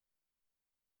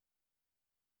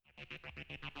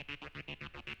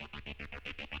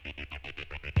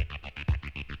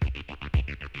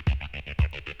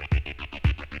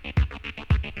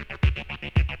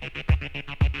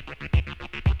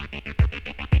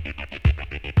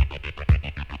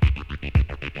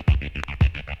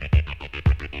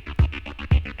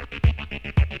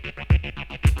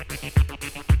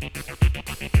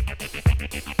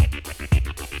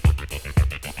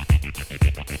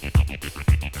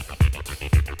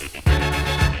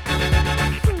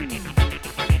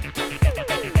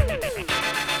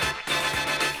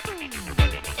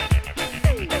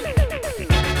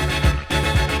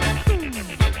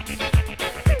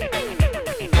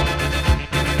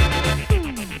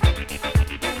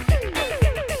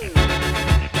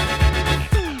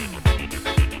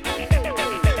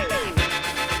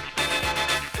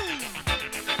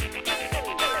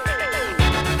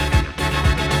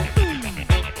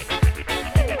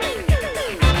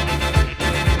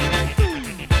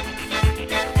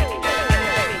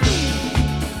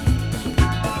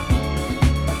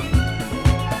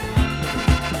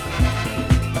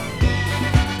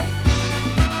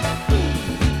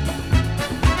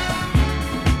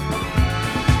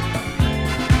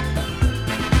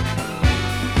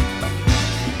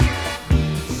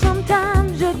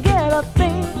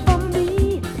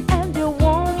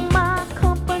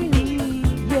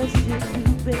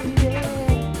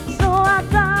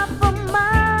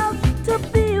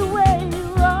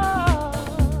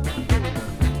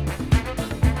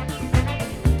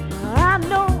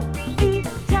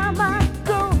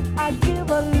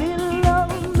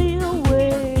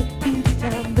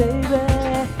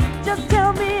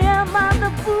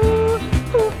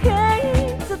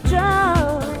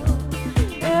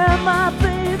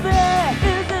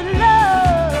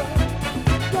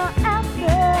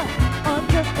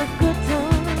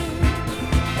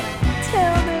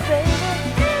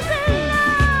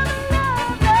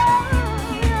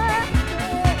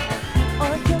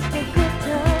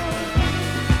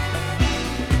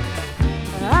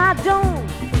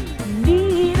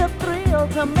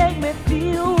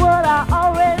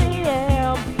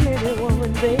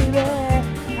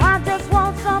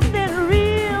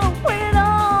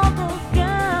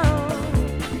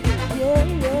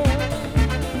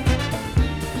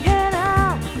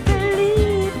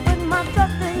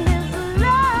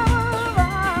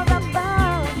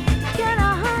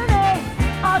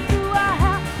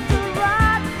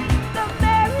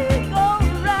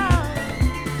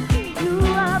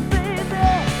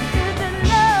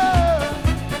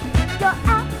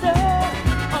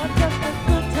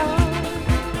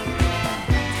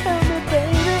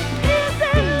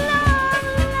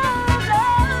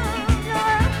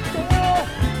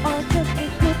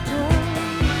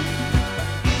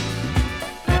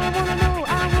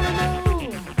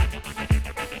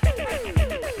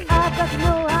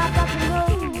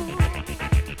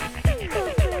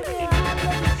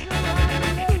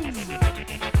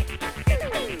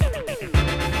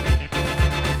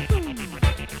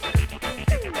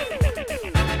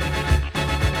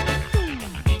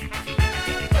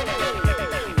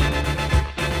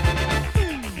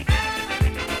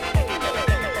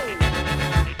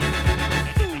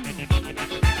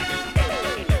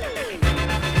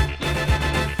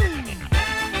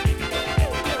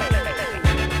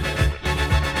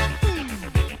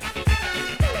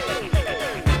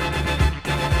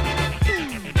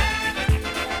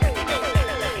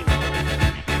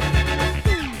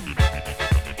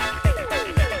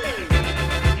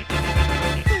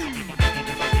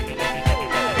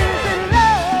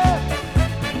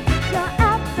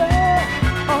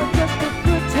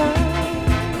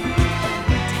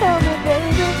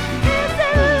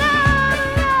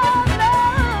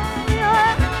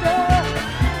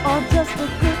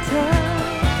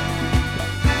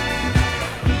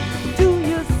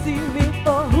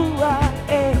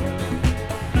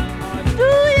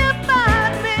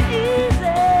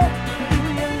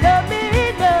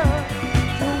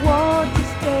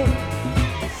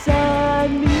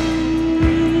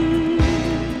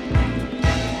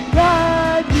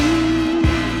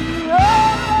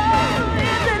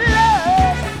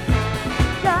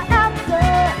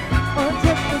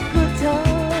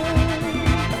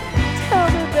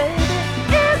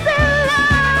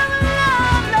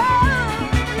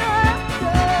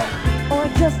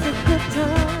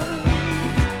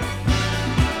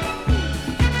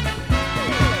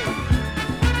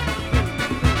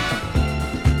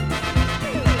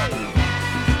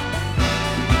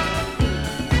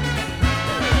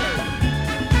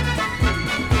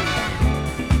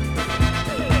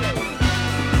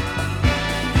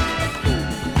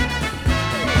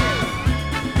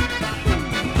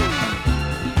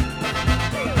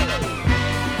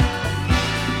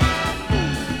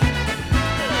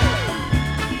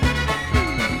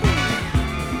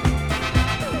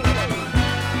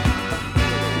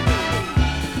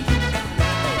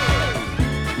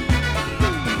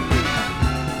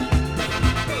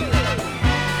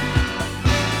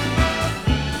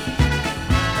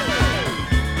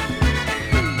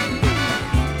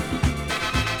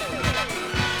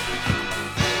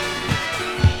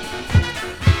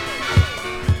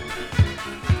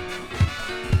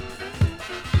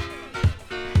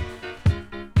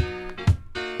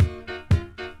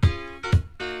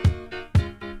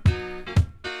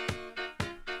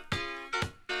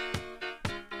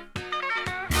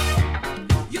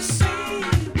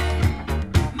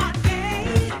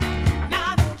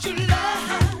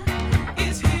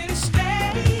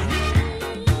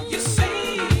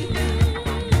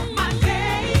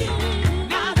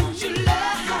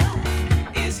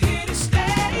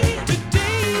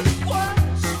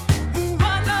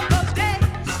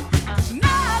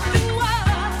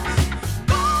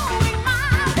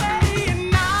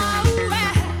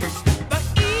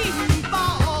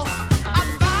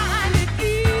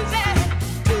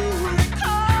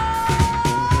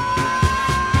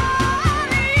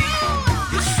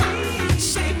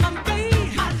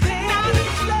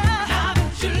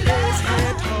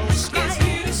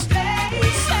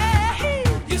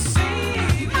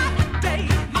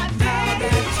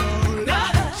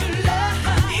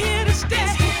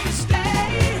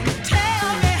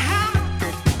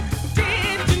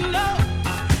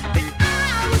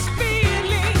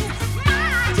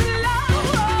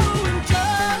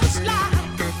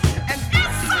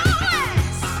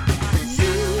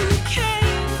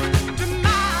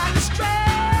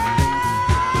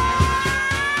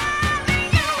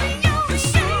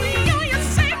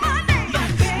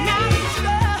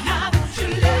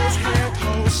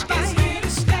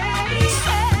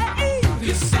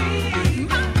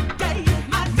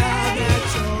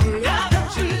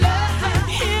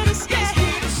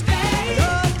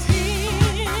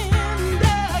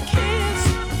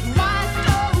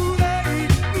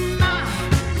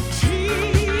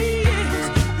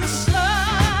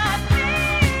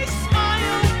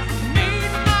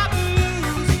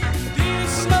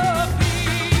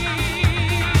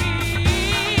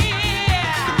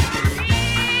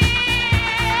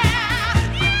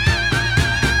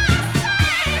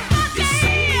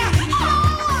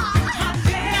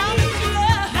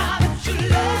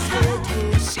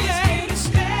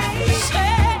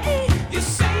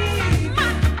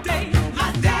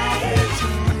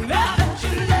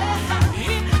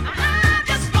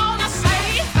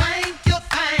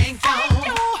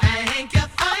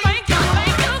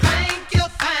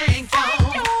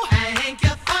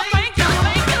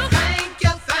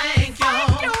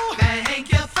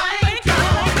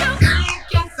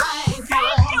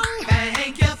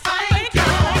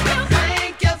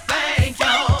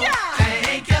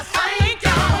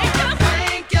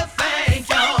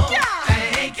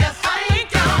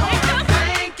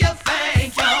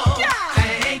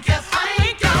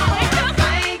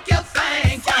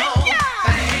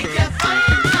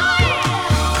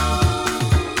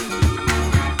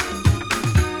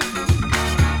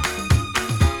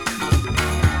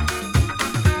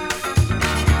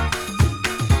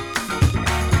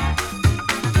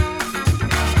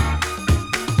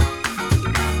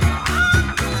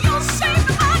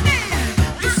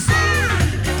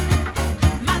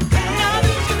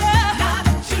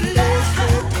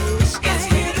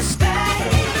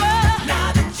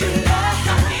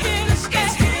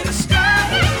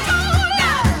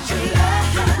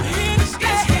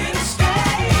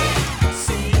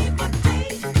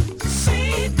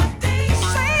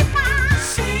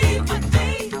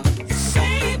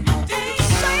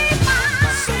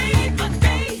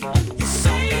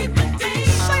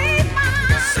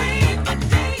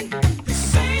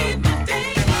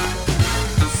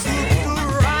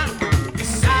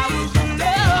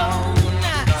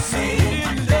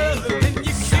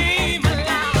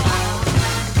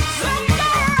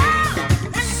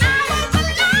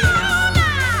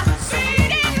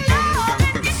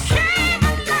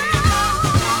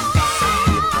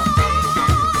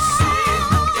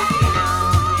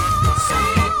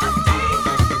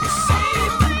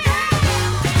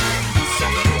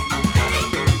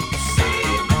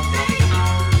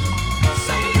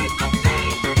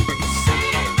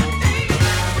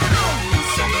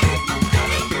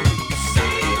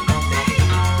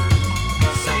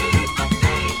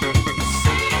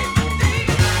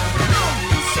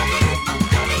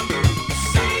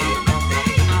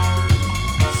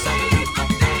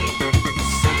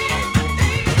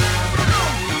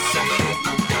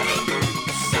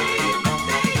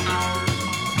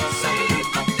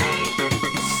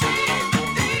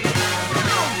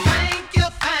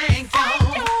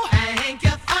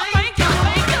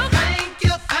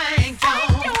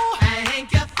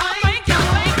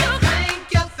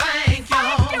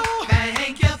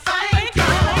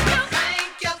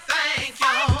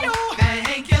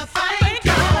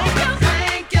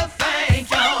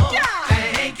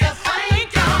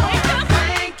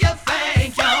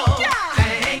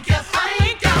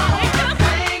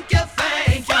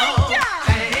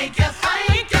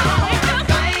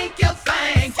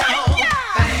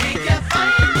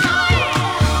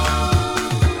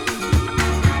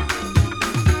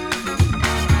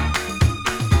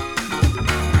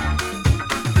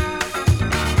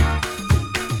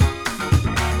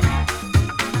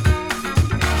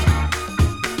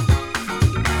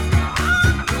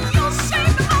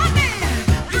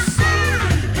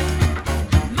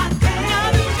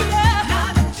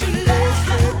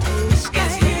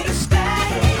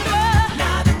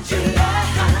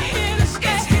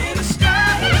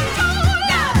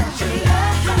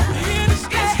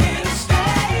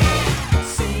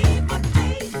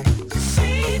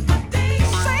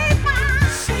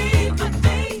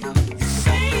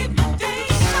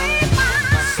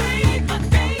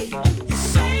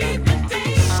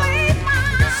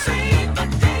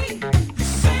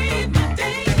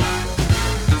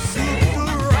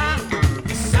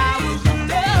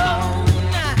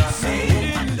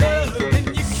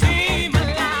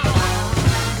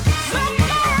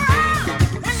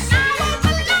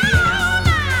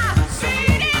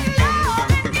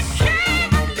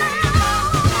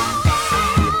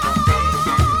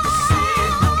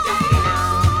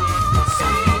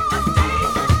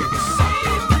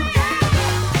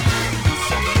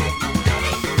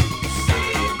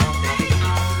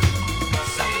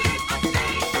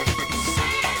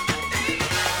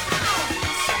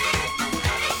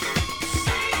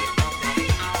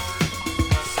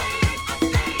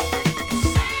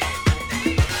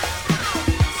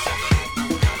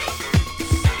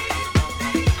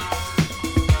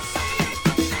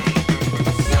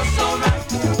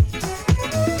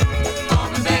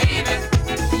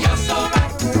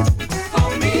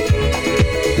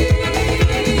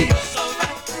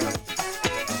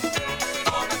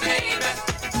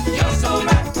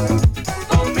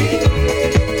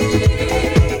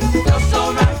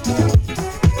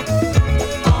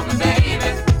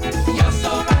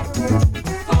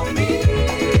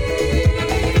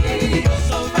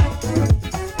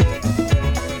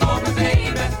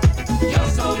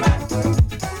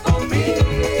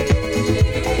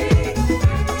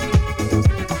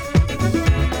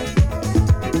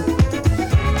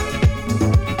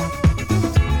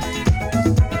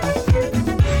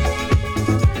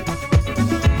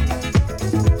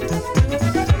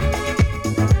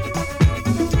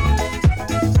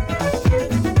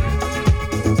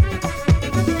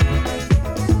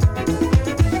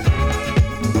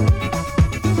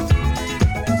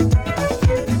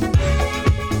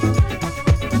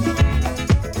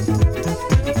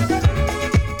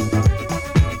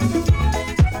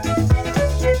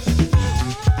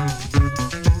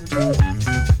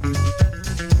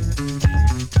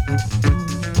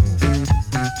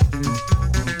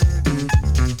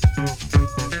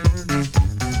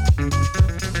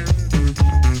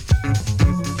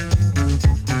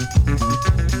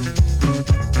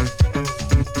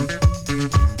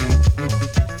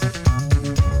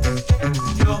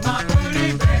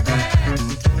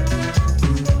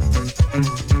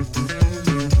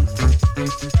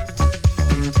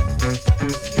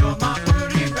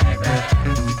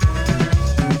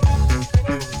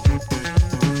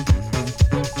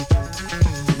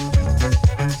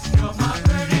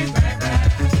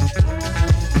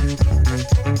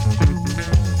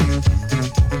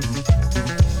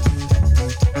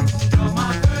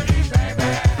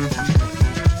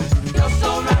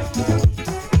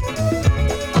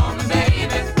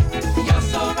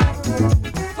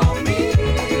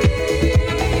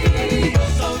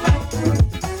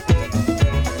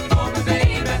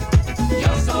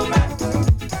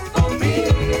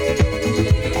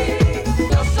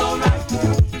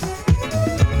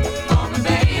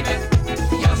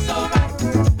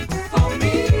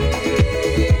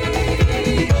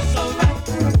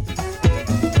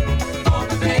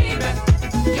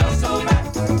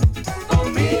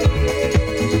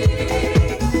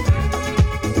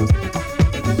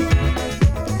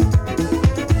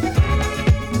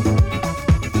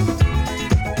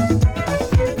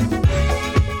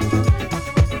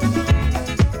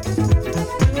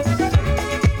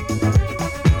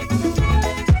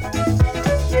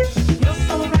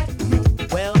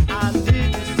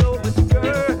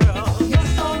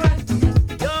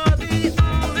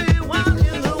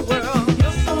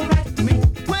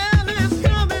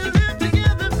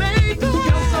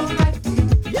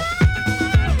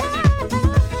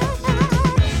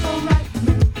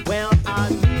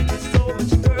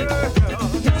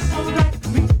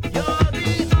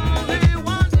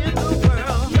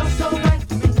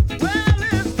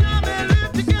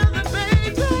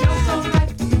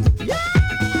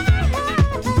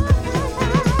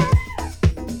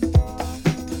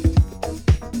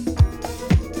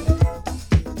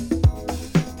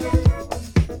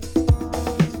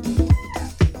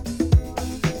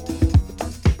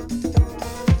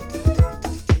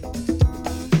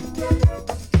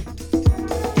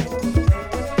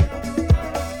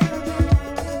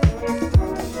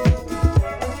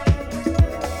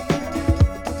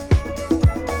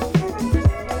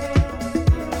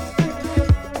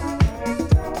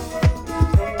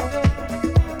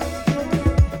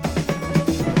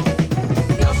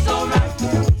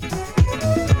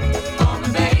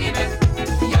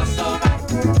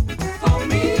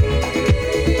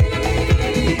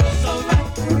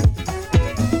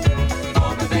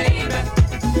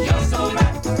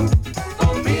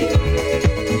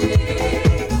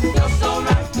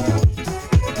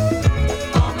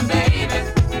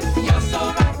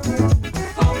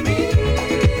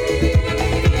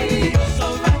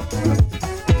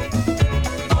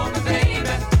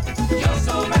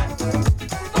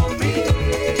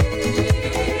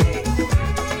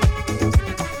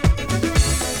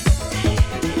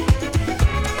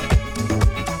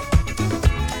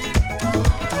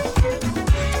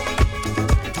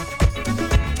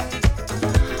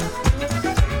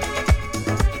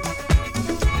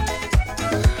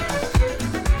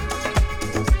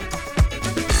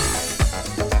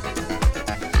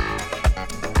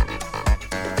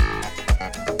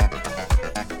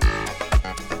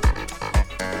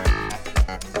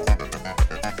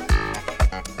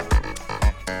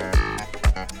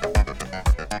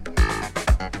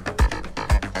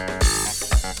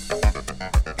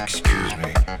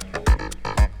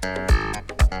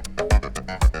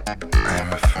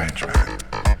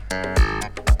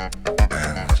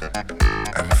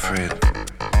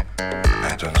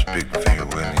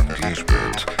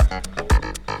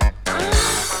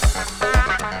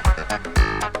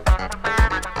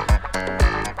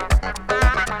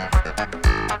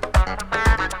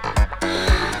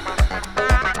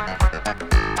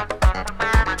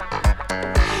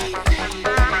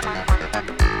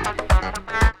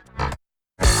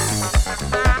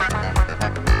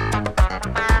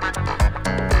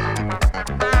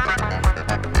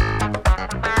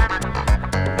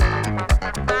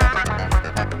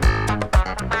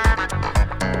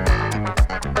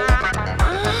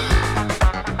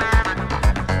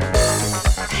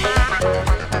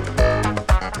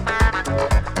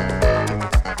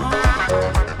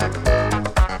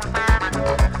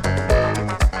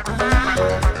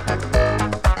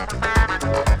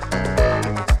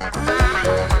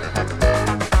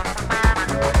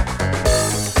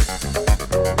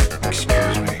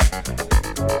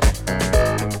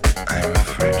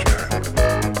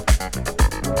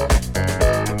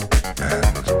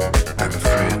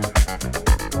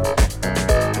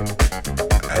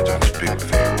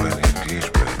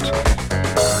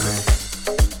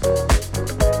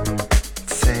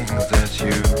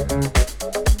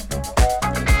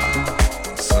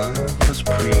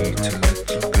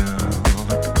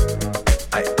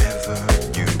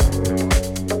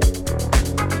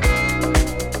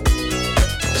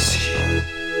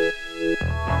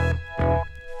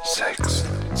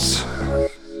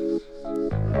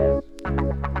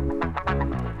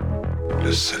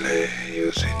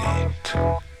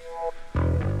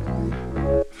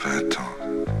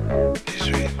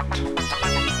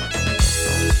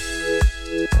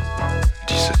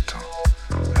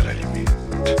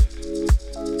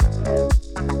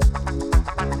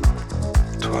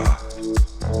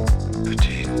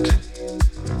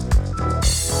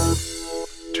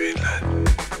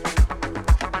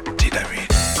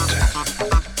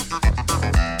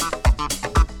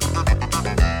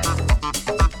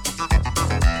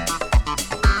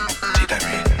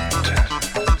Dynamite.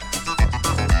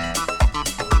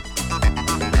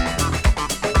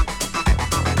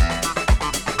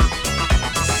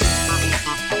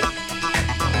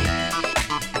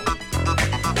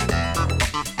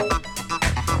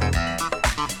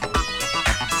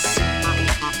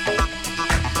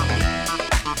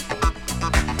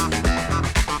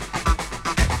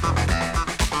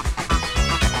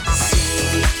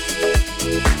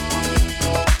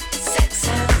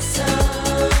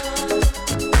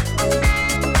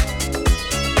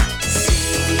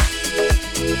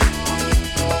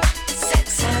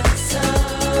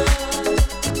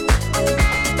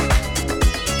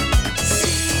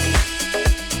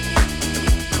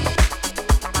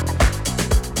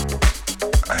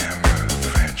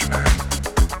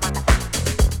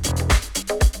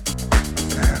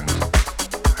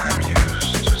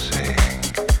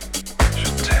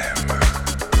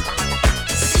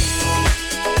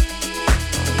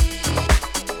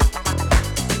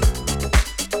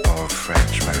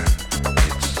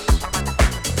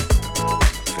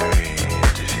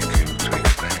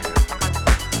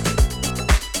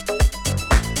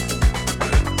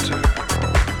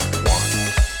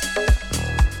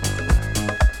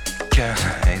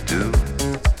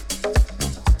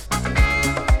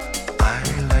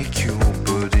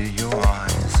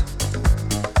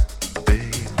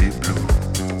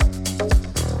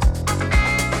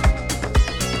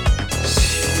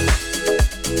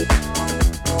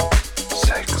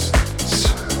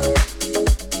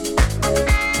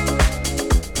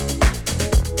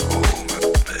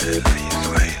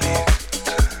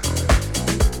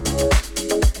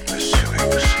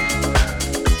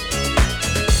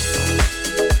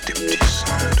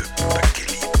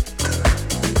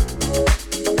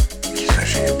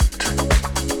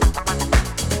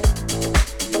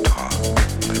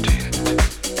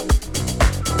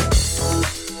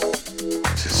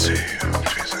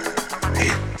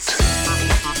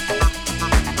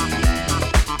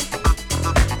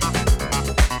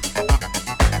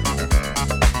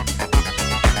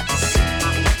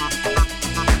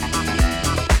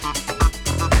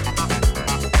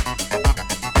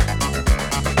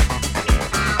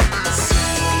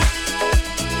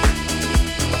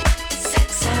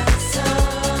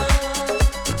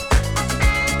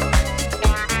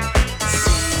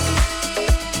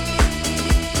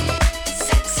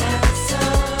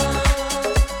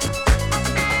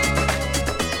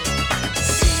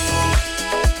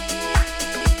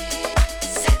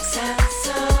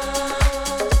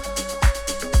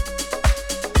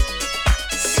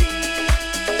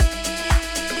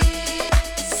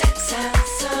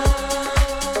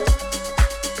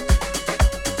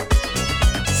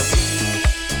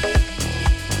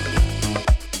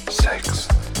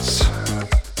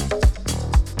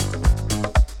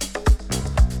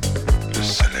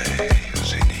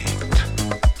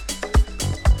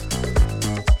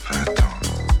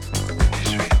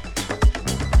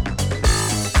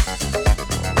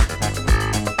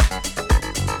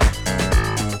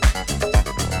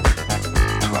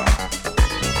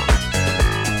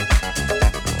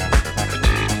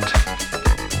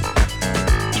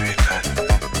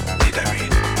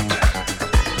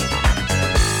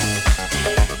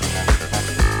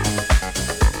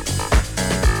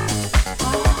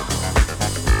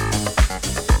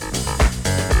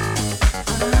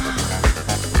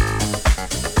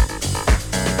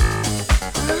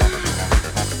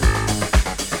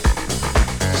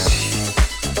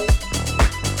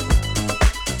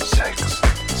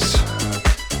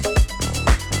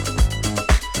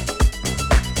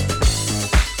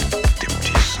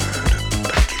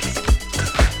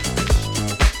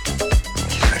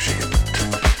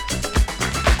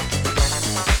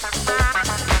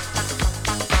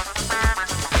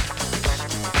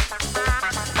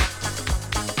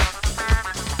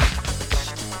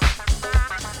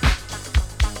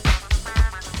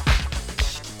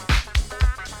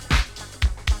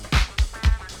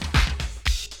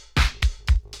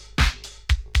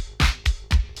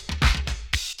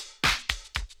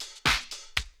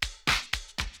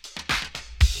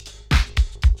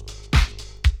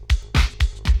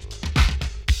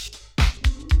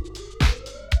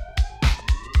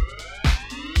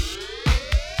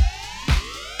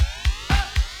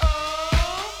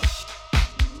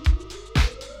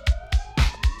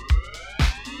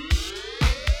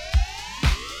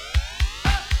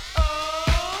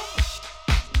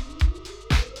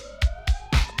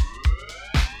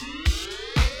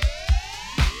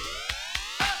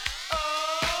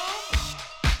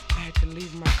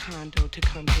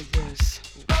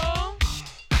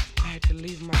 to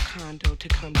leave my condo to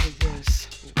come to this.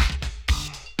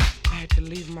 I had to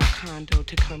leave my condo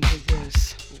to come to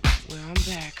this. Well, I'm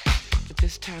back, but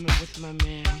this time I'm with my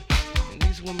man. And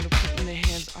these women are putting their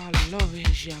hands all over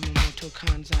his Yamamoto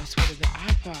Kanzai sweater that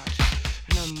I bought.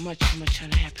 And I'm much, much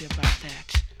unhappy about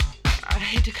that. I'd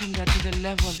hate to come down to the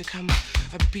level and become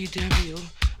a BW,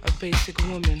 a basic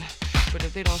woman. But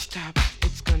if they don't stop,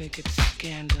 it's gonna get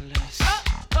scandalous.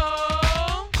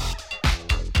 Uh-oh!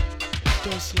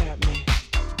 Don't slap me,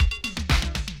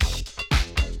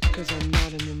 'cause I'm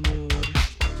not in the mood.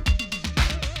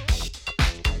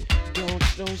 Don't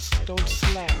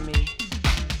slap me,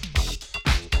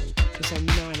 'cause I'm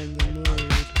not in the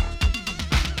mood.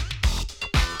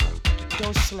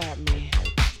 Don't slap me,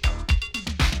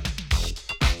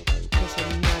 'cause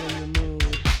I'm not in the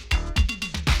mood.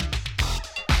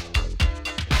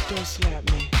 Don't slap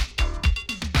me,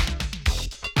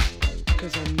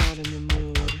 'cause I'm not in the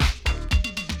mood.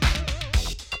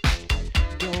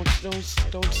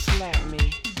 Don't slap me,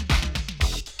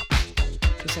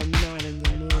 'cause I'm not in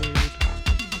the mood.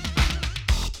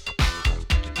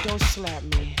 Don't slap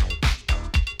me,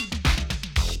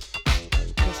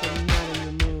 'cause I'm not in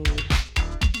the mood.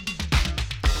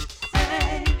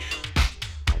 Say,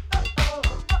 oh, oh,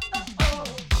 oh, oh.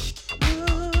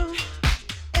 Ooh,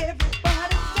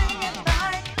 everybody singing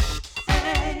like,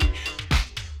 say,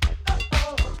 oh,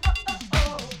 oh, oh, oh,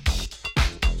 oh.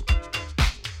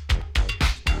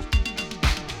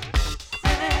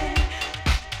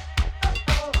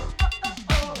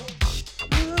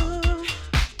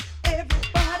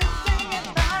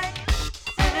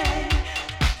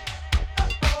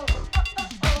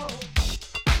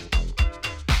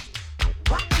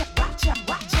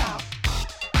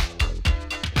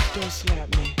 Don't slap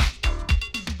me,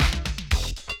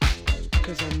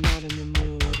 'cause I'm not in the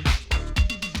mood.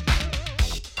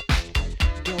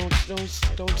 Don't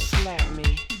slap me,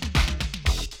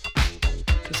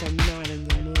 'cause I'm not in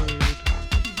the mood.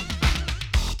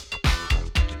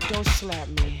 Don't slap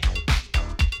me,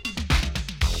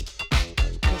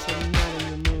 'cause I'm not in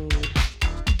the mood.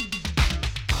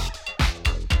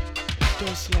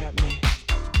 Don't slap me,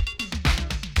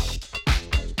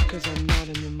 'cause I'm not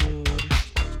in the mood.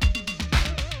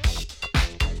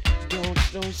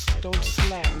 Don't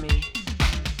slap me,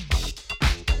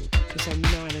 'cause I'm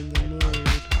not in the mood.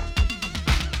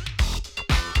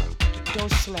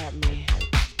 Don't slap me,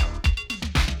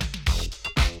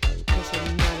 'cause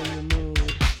I'm not in the mood.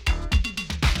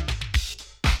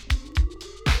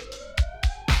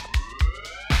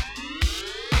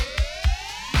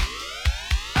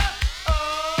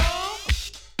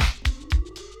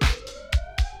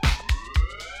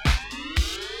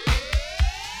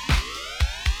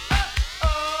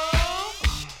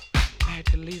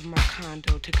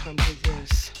 To come to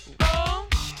this. Oh.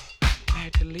 I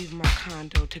had to leave my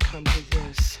condo to come to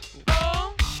this.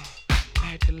 Oh. I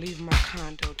had to leave my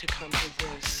condo to come to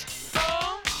this.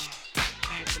 Oh.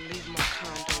 I had to leave my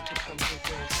condo to come to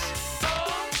this. Oh.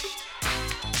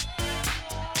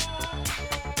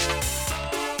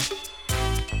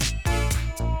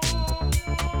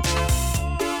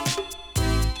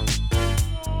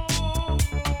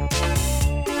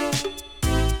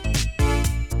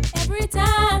 Every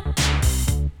time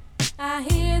I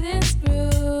hear this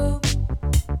groove,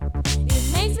 it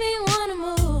makes me wanna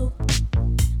move.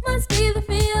 Must be the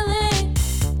feeling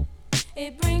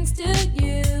it brings to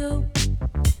you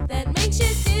that makes you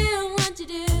do what you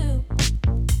do.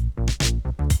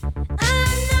 I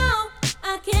know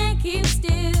I can't keep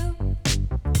still,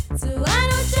 so I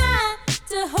don't try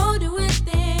to hold it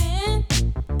within.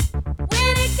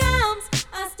 When it comes,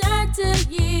 I start to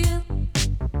yield.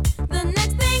 The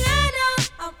next thing I know,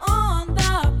 I'm on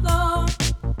the floor.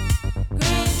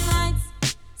 Green lights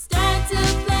start to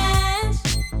flash,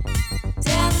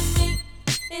 telling me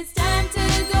it's time to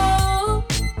go.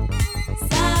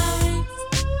 Sirens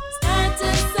start to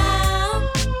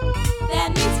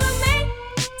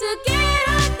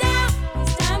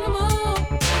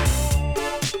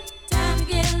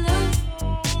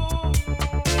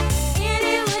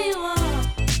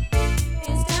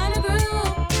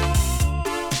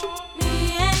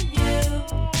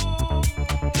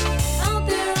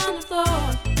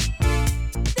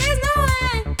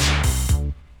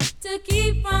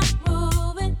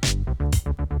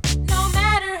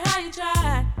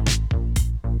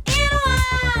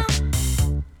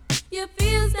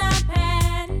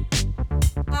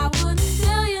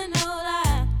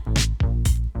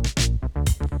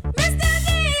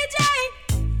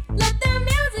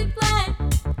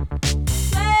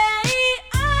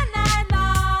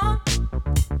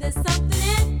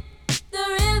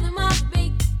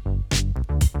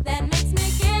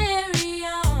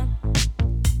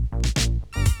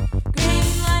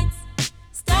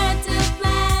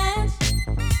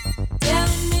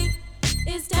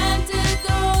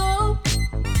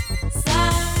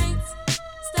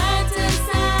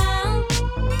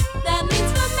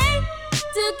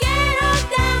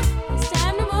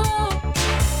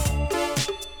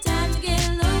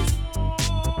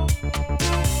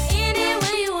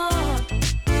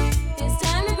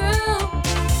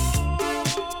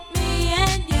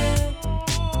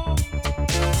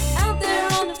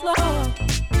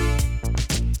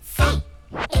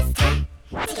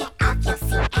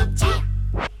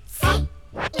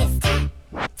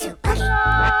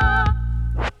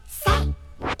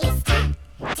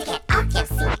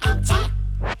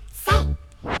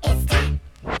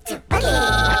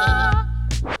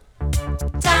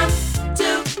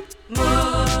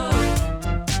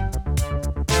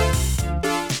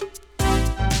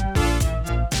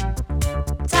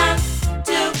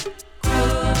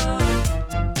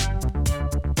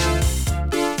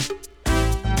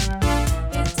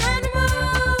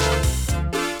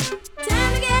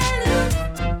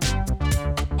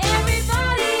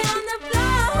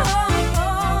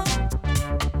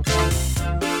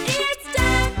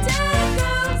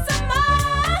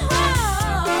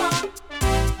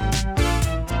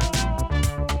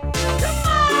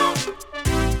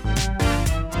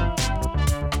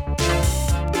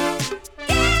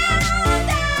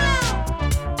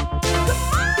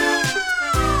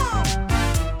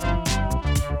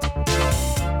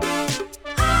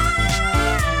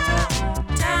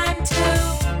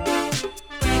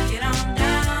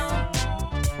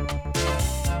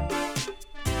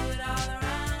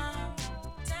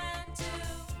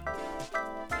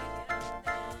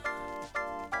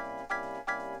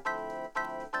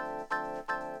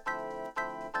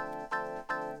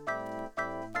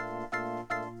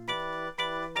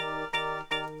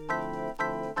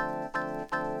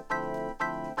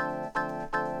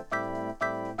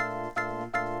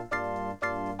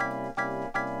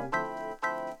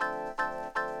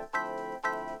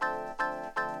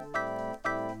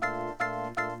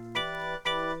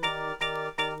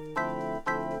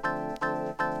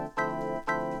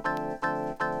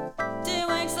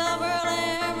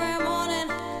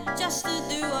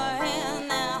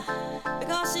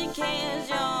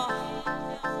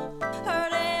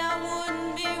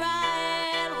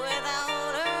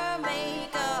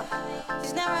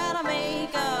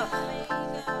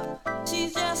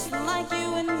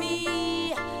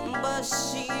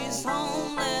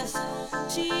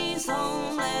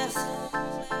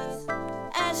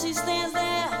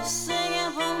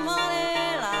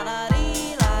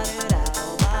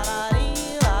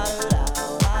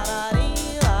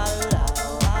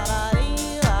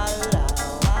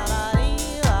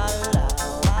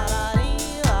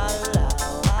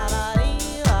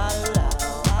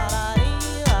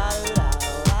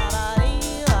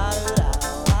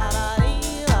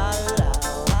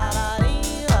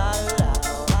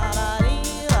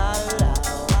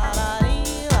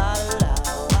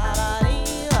la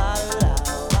dee la la.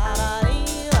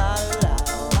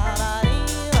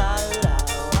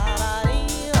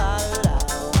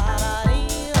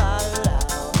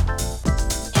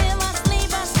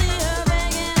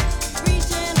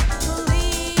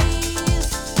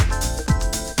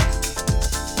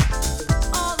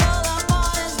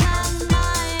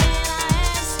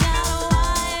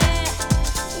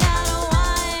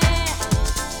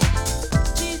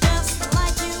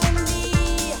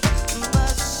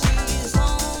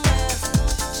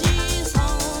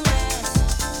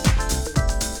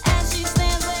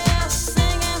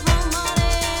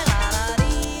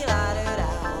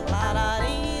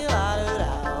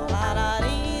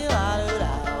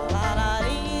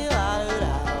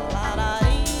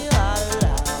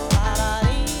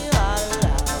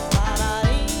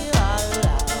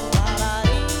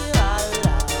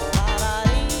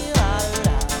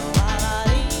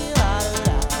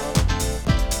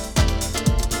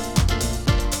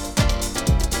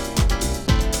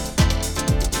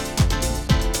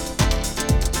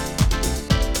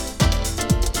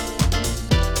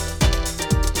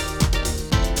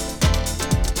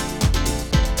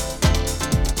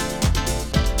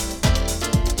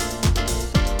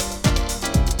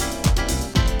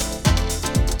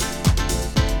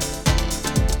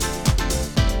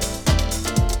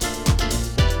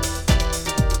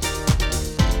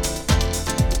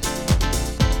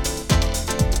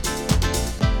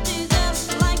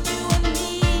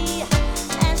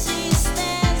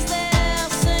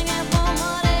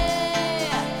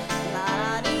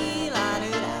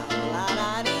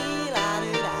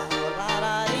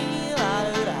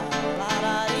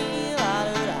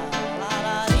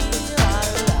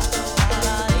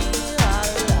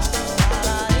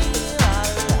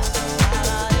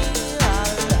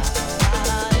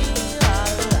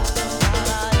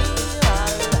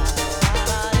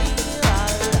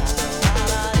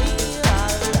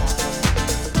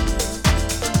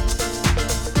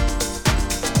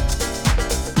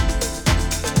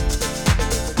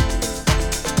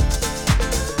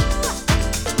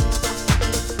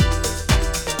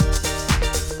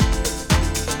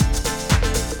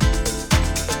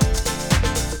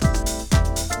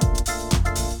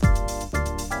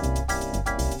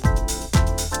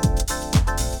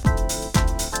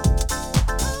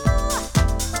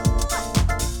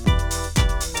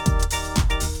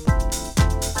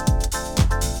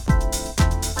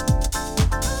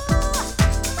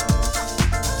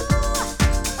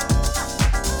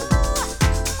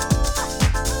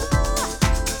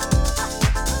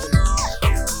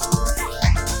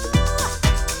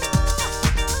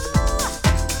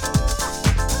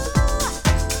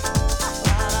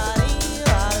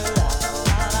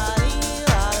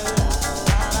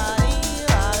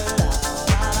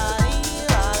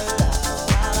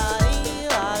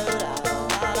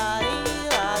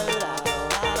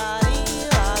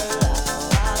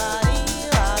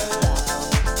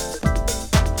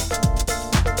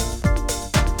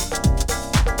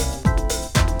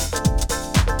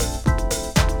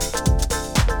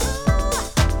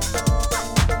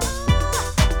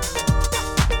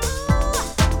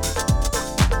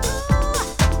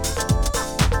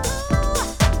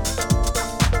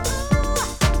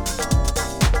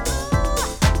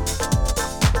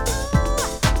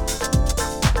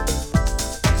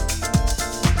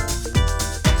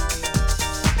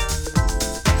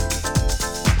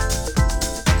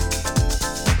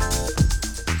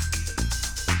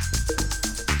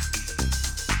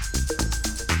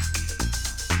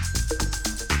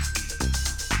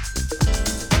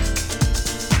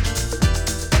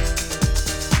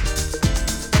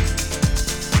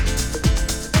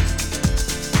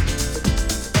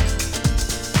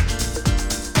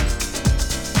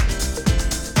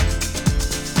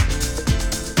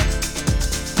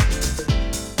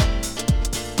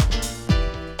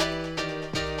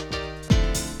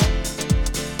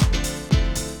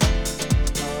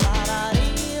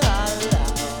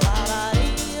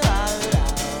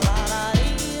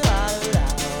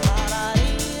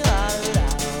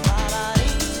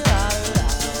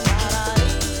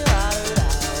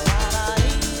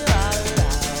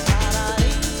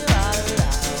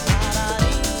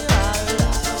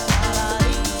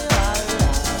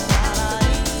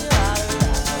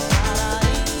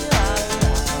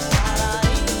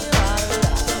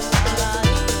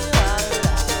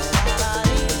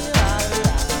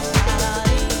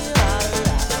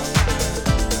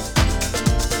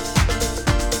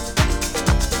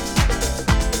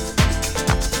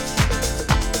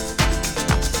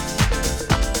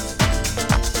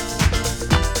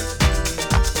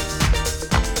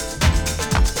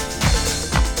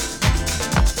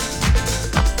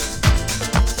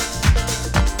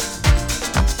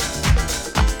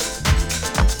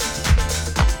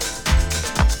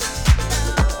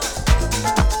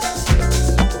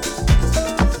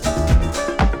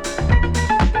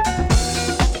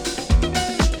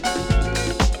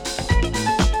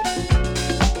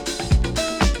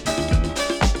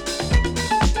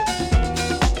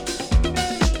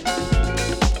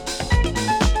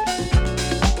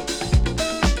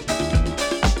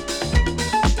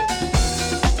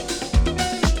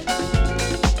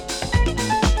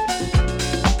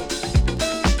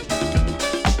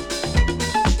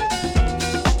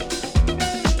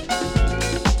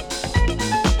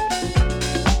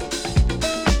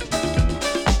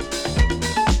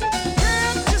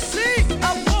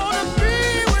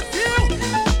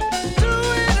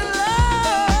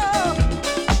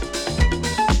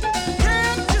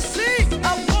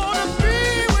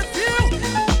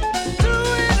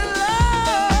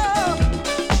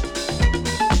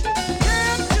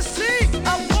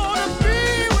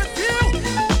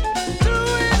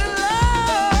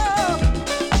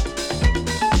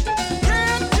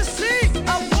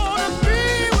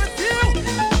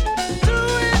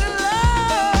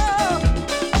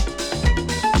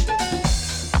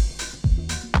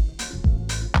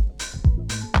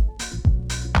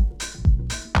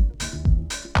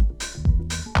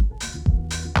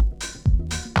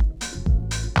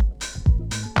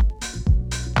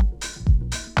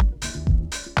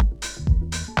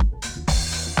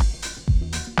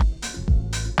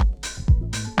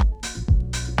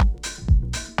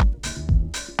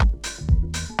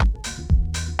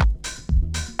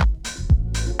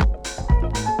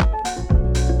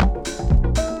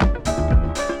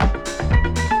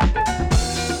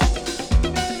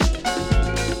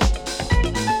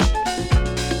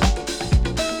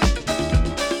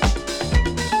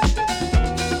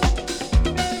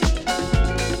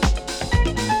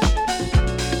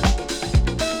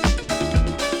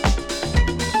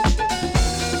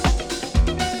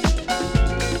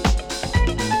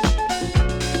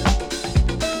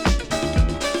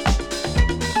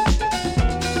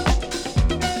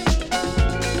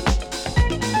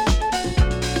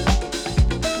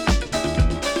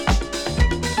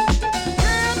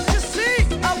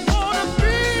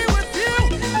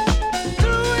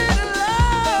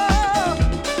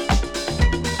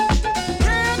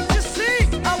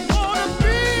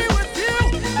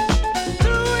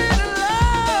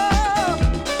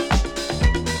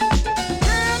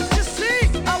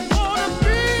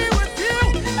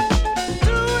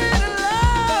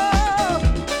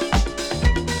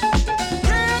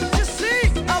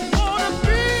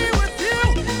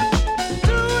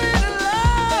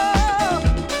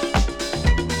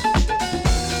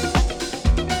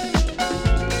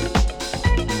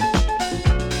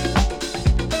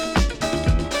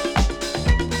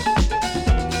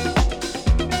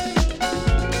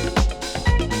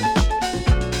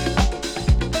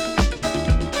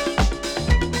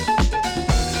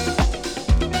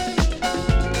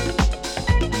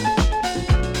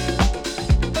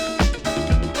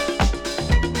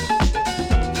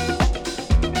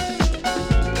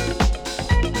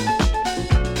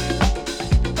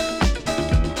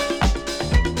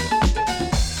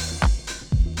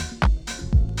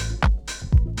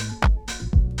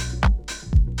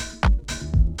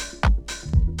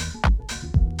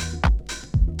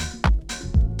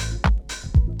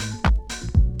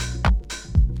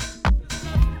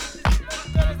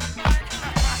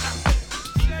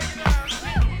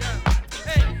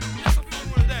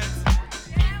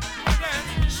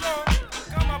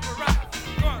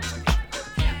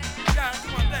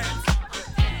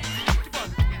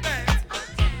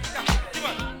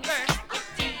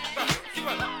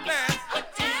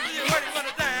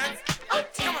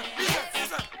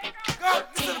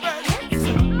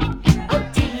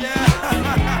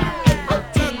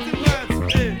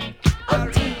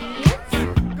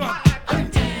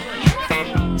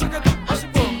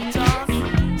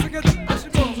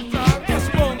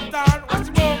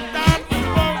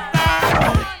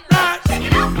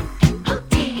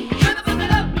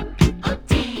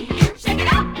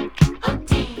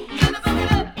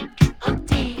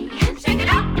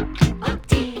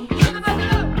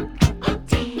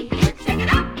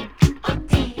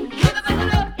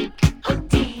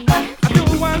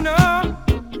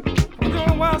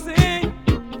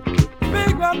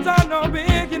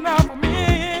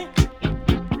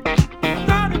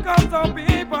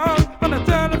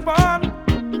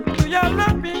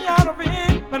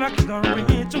 couldn't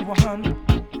reach one.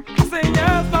 I say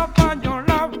yes, I find your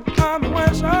love, I'm a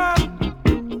wishing.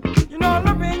 You know,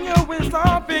 loving you is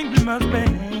something you must be.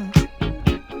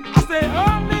 I say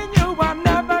only you I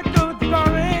never could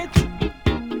tolerate.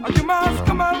 Or you must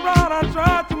come around and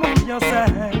try to move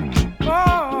yourself.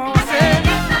 Oh, I say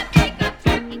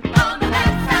on the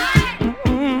left side.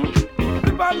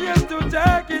 People used to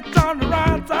take it on the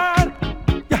right side.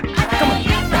 Yeah, come on,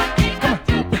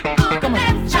 come on, come on.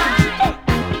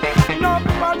 No,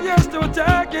 people used to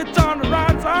take it on the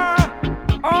right side.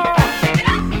 Oh.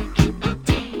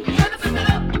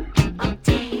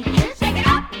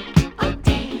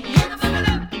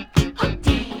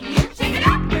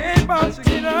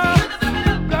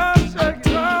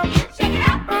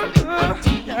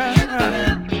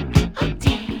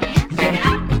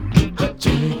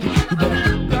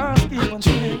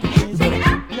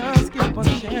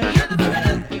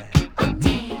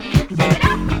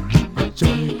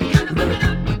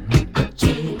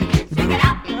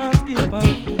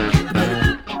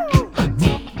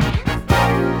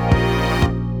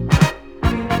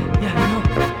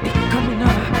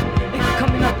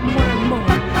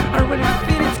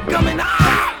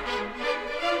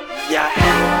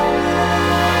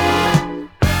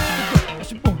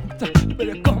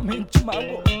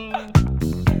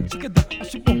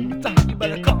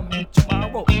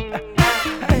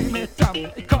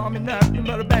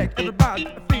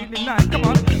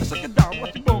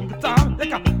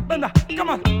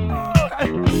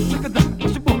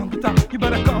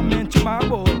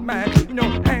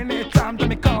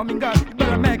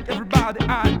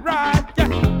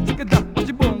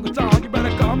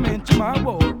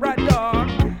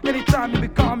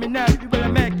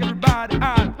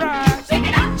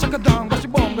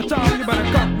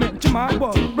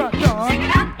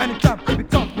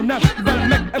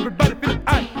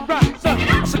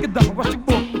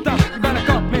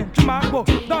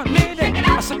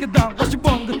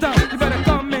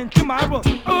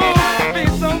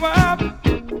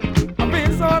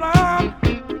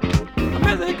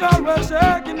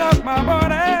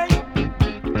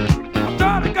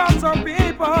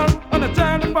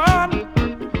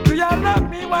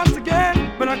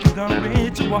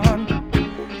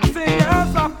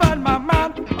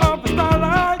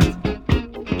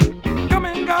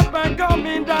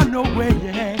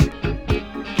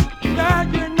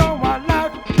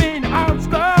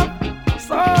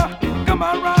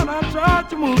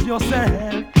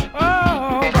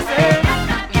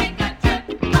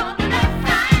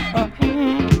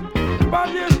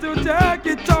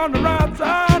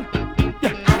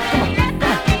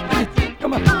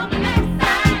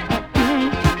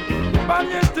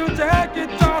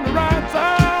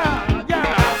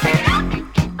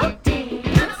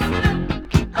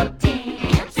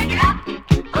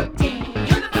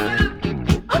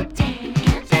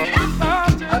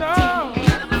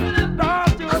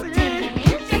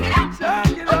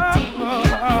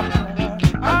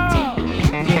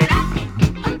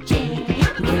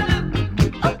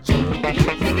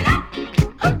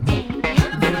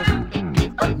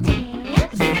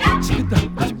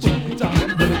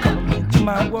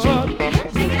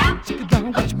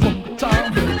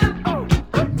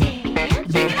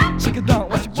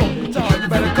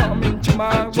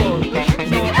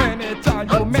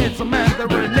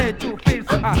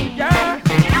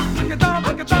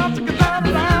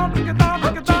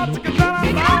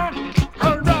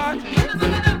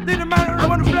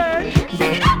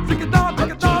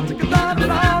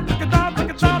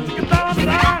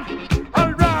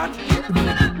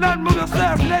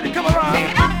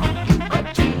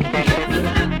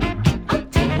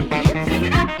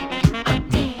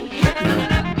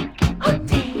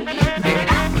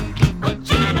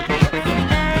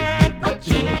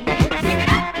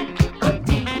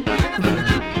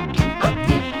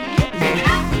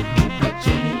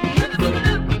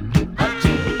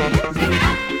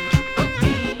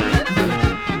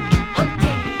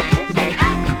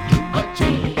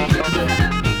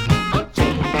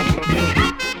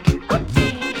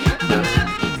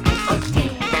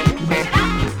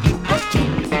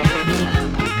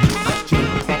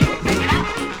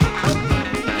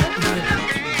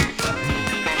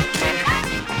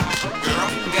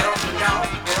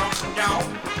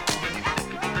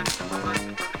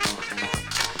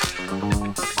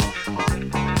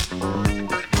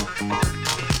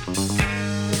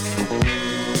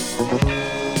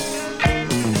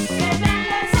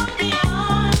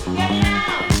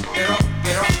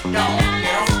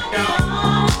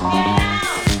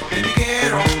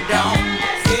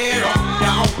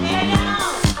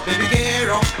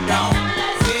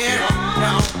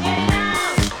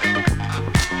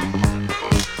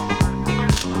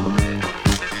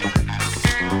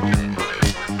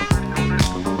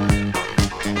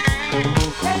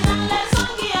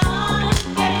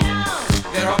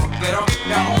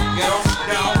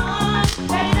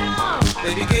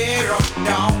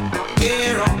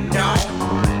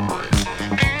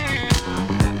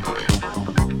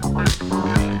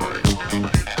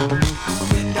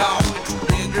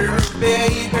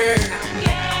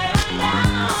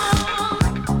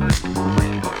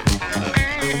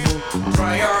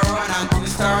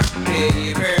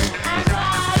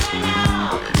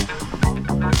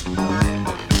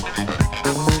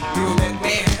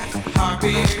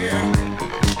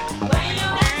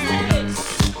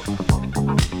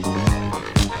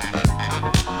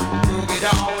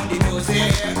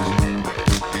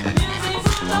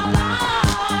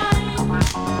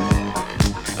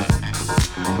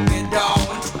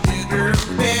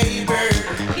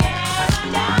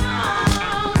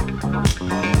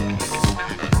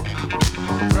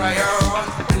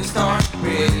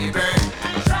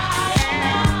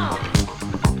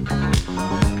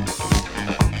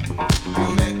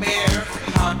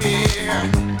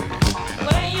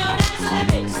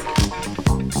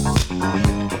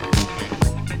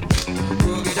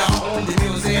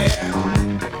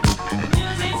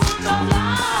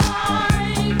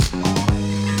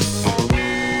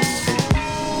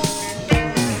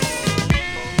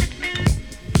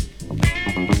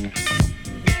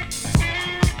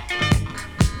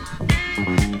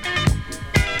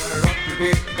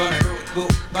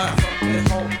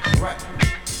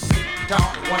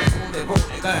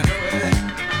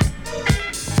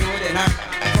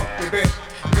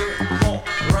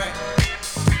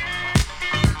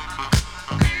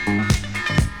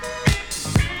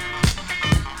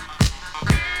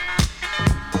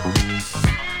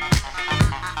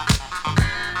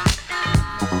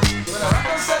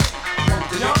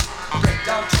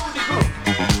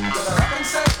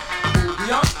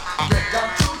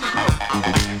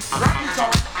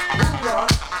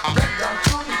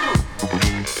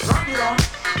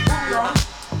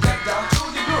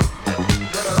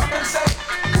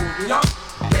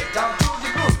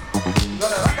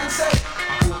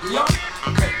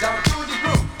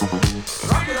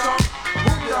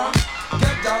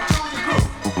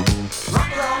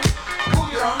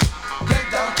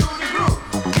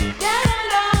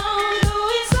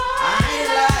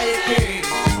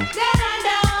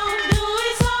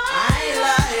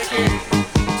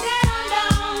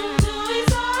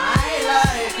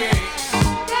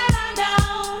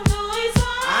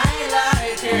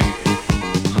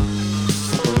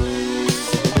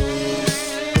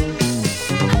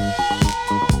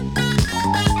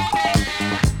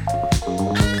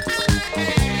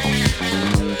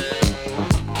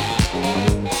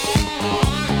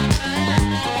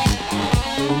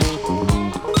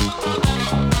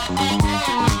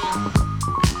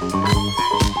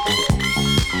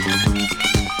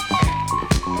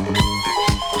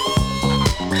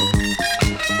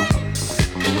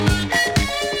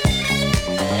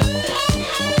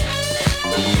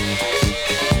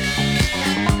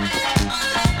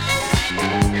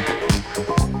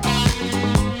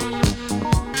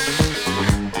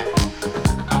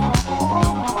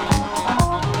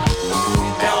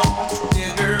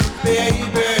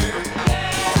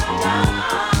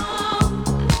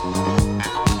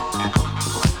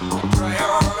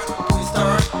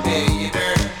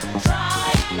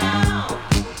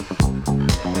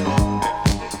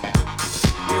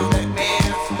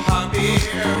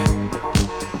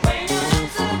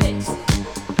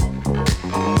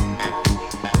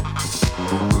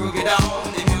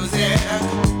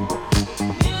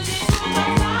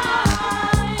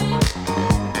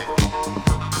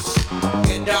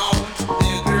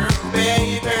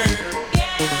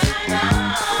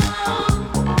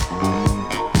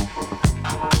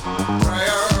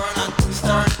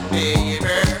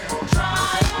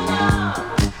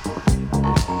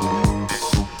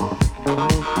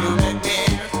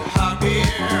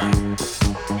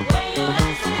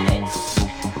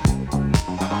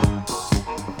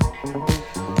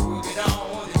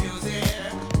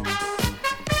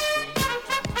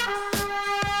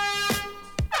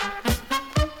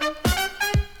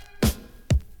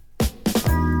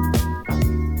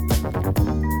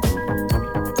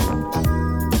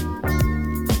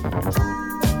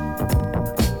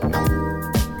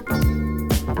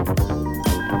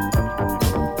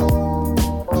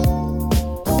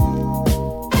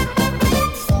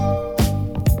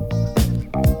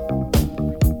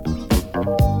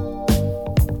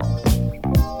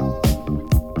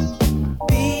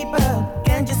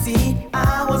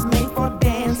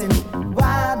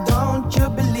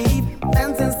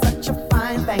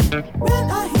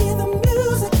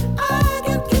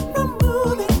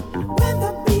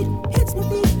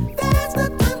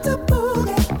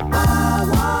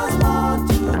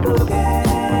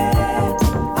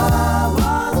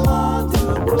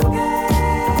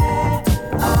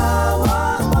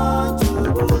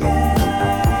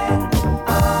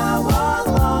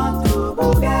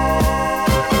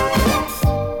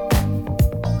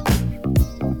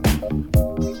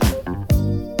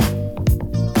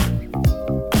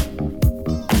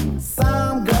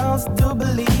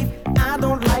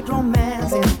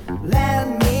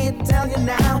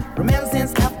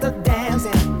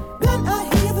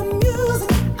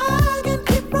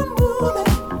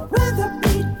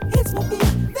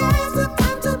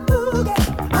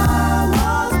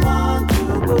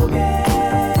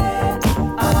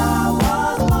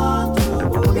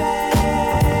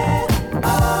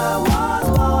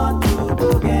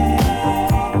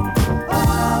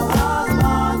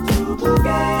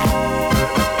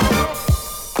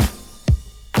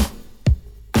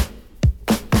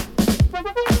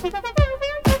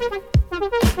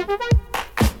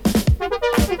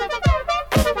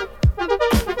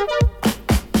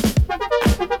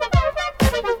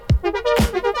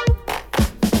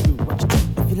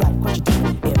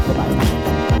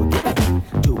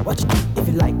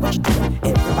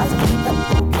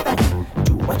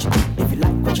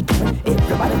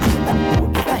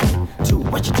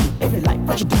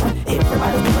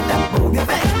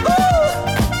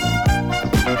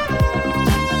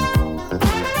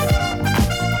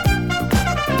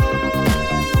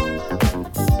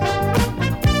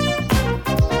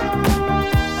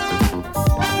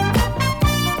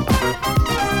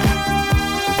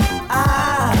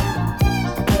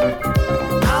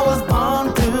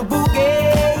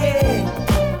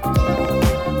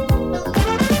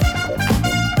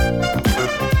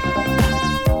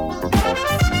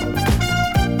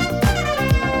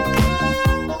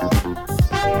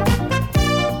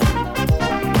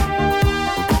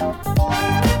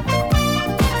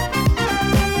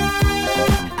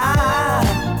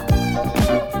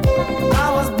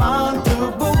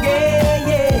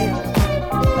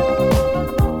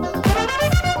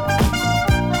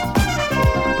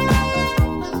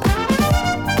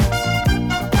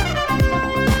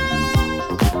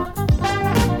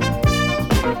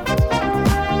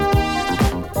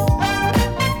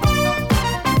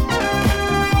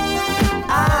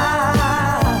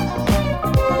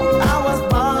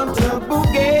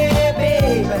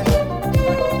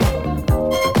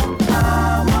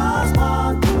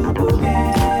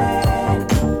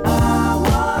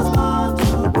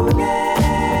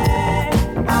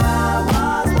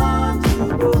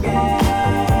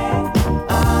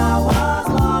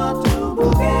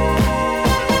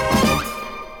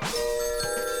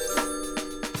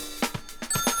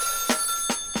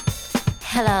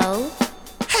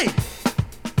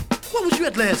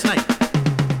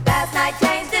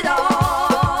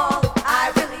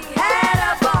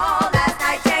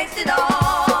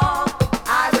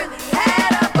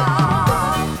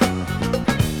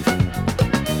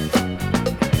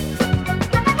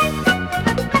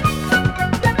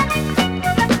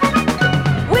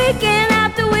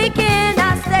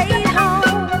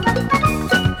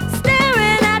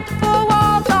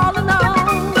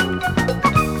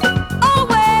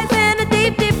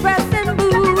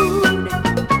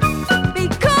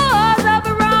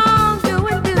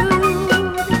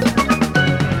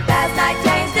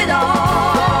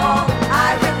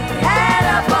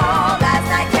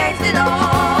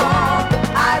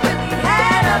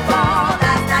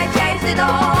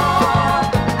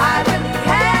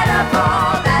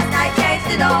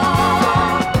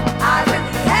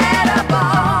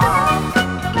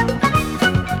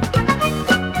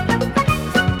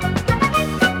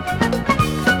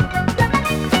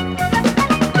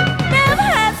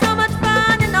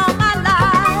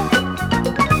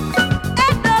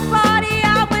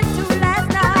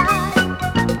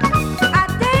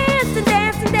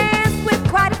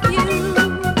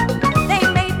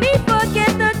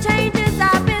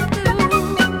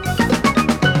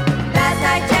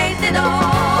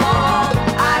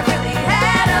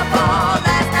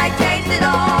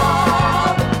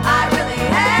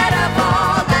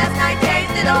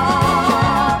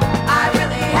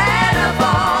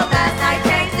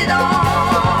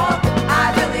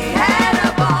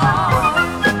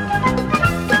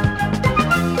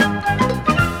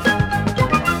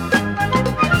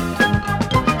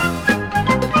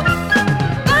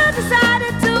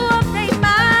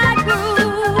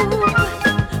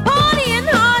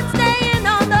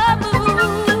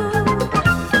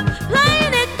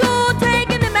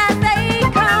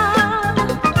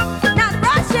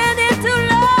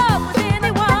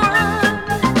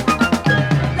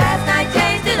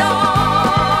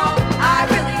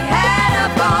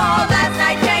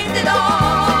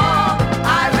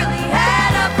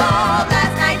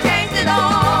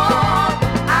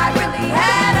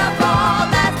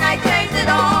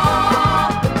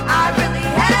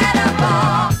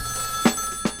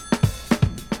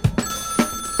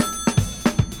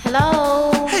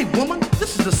 Hey, woman,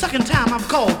 this is the second time I've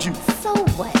called you. So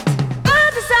what? I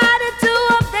decided to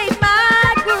update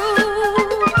my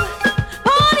groove.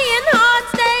 Partying hard,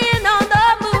 staying on the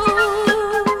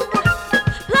move.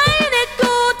 Playing it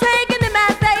cool, taking them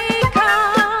as they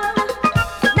come.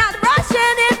 Not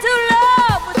rushing into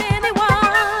love with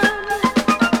anyone.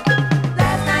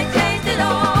 Last night changed it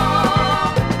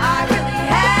all. I really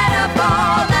had a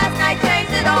ball. Last night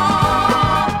changed it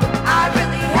all. I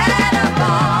really had a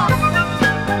ball.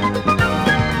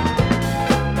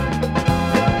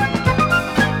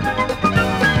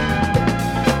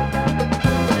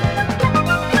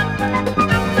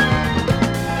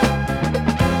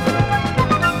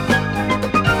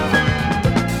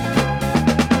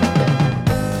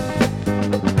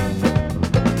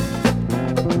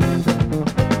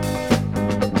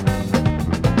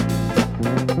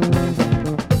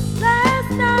 Last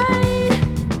night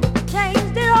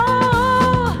changed it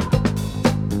all.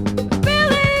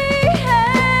 Really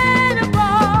had a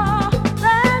ball.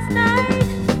 Last night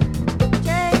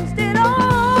changed it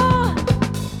all.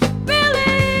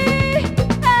 Really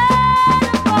had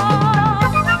a ball.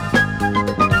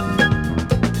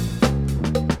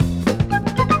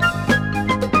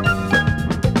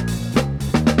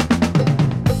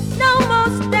 No more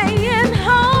staying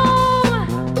home.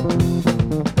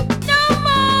 No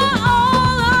more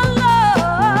all alone.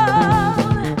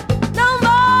 No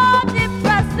more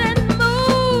depressing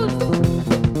moods.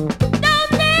 No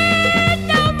need,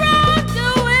 no wrong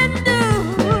doing new.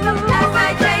 Last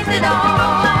night changed it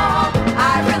all.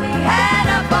 I really had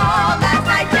a ball. Last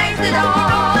night changed it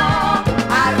all.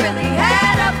 I really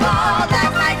had a ball.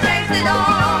 Last night changed it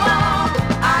all.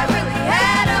 I really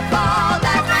had a ball.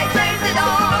 Last night changed it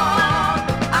all.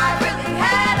 I really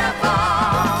had a ball.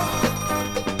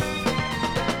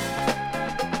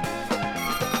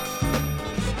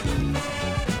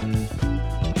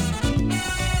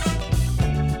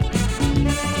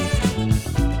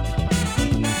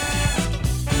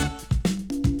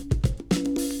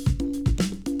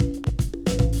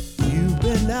 You've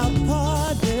been out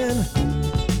partying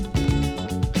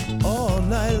all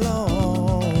night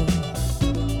long,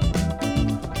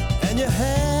 and you're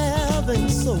having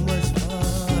so much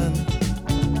fun.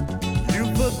 You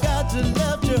forgot you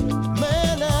left your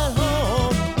man at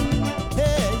home.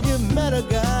 Hey, you met a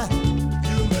guy.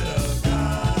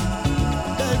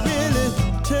 That really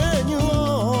turned you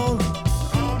on.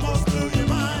 Almost blew your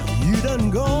mind. You done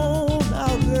gone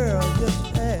out, girl, just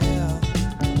have.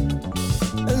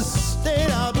 And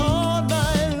stayed out all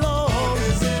night long.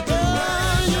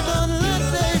 Girl, you done let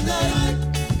daylight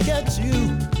catch you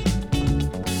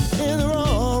in the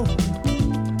wrong.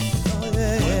 Oh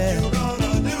yeah,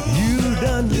 you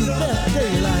done let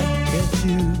daylight catch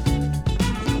you.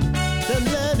 Done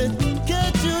let it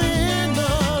catch you in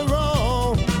the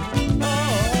wrong.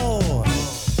 Oh,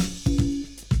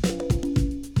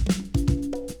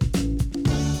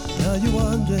 now you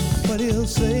wondering what he'll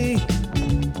say.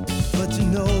 But you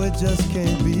know it just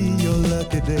can't be your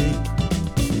lucky day.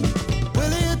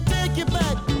 Will he take you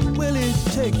back? Will he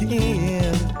take you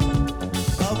in?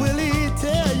 Or will he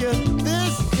tell you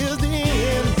this is the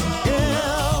end?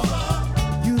 Yeah,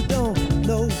 you don't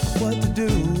know what to do.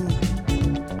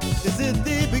 Is it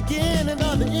the beginning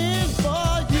or the end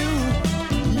for you?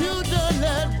 You done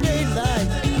let daylight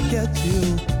get you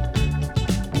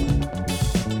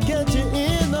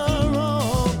in the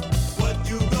wrong. What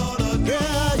you gonna do?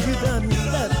 Girl, you done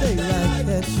let daylight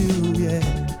catch you, yeah.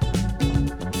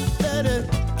 Let it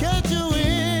catch you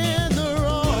in the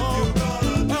wrong.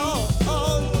 Oh,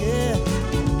 oh, yeah.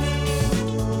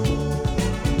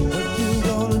 What you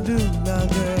gonna do now,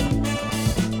 girl?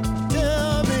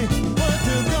 Tell me what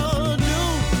you gonna do.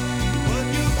 What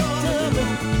you gonna Tell do? Me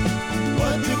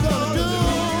what you gonna do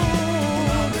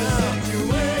now?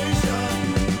 Situation.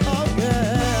 Oh,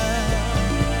 yeah.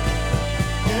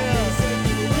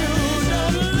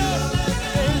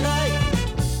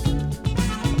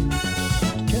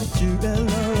 Catch you in the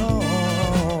wrong.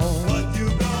 What you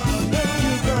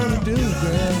gonna do,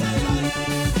 girl?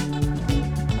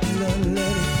 You done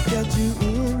let it catch you in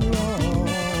wrong.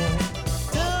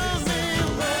 Tell me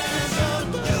what you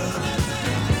gonna do.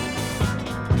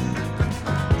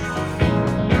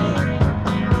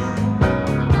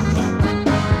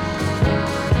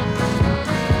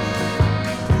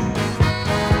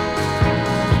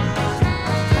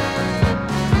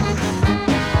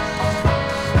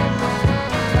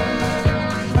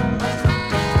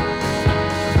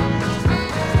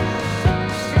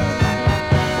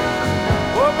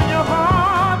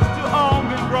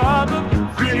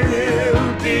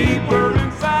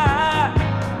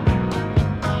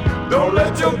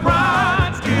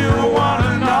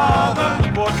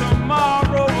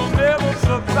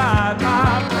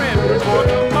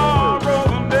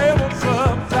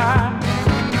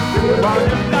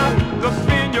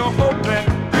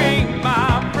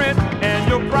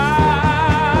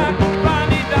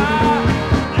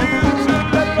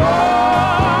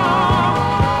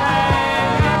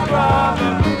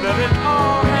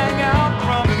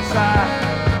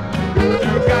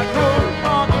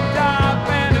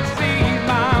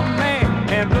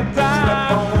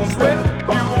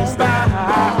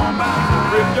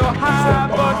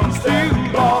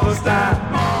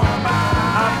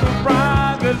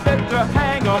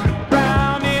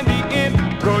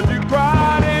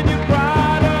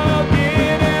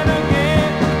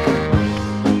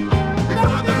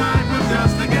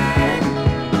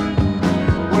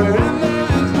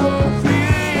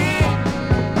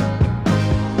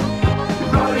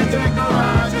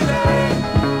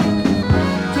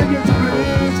 its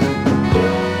place.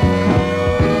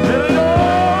 Let it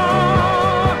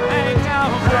all hang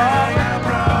out,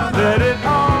 brother. Let it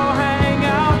all hang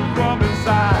out from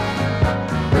inside.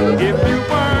 If you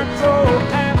weren't so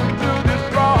apt to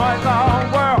destroy the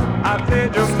world, I said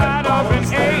you might have been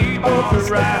able to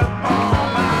rap.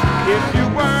 If you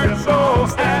weren't so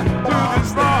apt to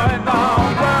destroy the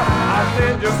world, I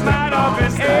said you might have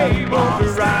been able to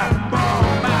rap.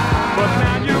 But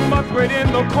now you must wait in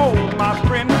the cold, my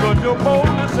friend, 'cause your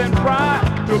boldness and pride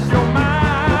took your mind.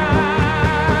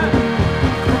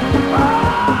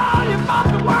 Oh, you thought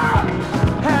the world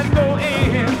had no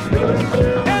end,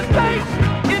 and things,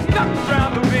 it comes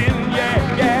round the bend, yeah,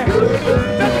 yeah.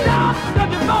 That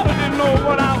you thought I didn't know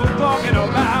what I was talking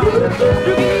about.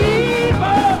 You can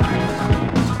evil.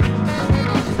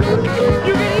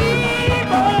 You can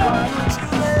evil.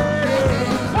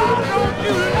 Why don't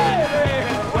you let it?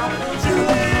 Why don't you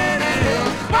let it?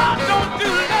 Why don't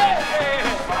you let it?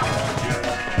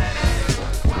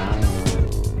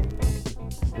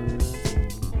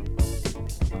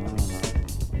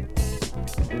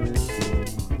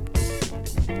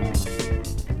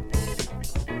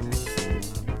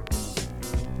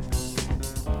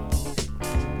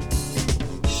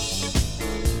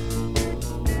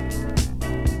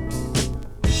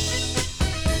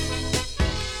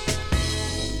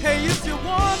 Hey, if you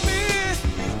want me,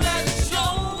 you better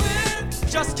show it.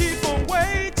 Just keep on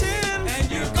waiting,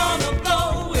 and you're gonna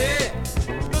blow it.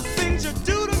 The things you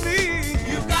do to me,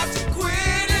 you got to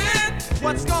quit it.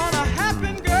 What's gonna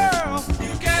happen, girl?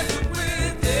 You can't live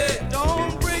with it.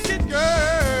 Don't break it,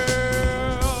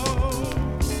 girl.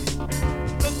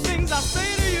 The things I say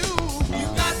to you, you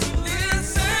got to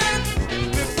listen.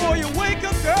 Before you wake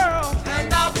up, girl,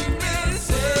 and I'll be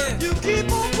missing. You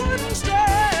keep on putting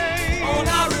strain on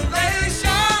our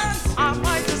relations. I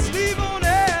might just leave on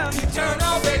an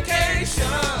eternal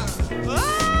vacation.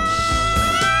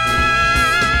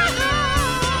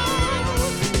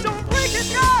 Don't break it,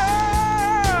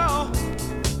 girl.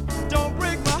 Don't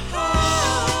break my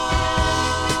heart.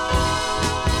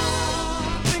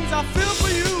 Things I feel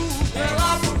for you, they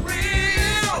are for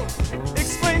real.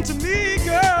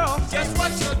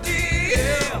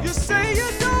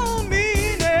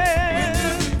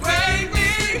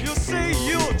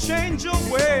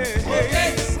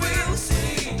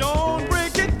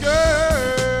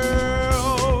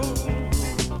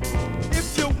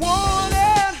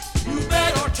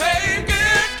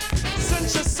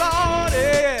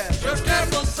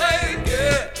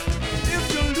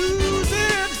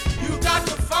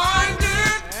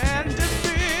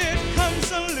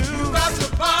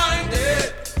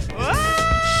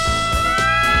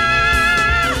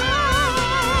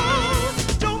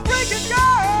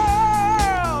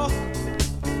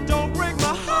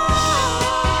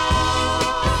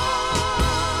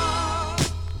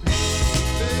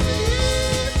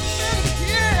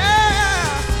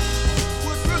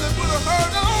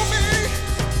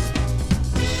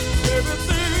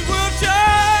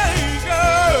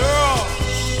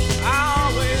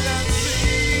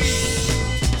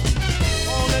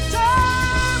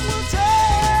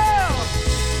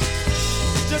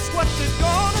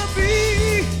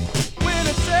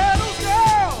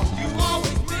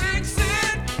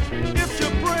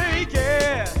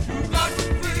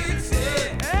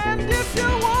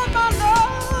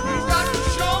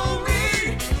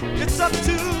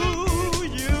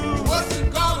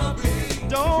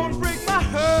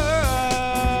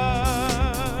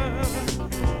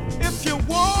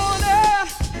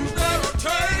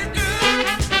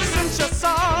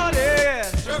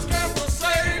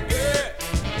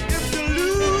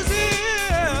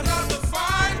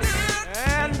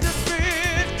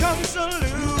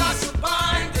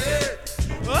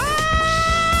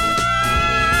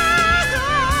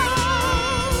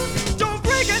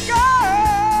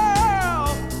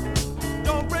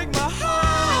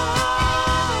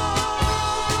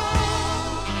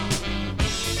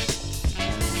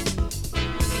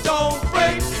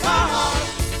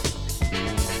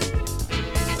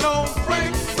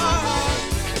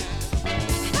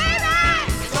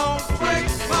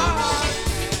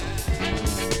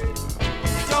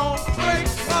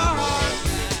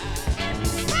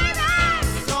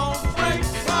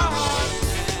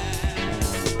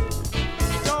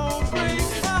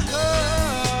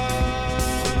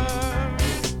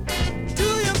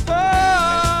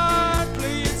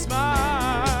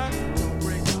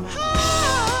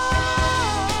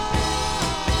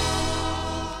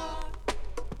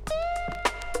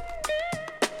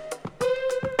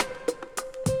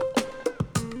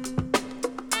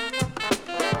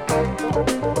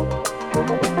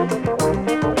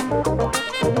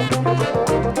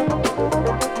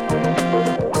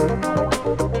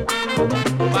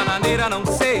 Bananeira não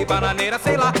sei, bananeira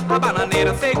sei lá, a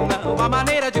bananeira sei não, a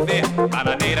maneira de ver.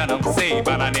 Bananeira não sei,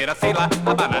 bananeira sei lá,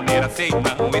 a bananeira sei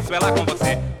não, isso é lá com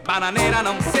você. Bananeira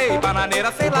não sei,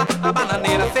 bananeira sei lá, a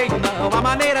bananeira sei não, a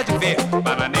maneira de ver.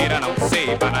 Bananeira não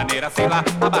sei, bananeira sei lá,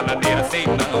 a bananeira sei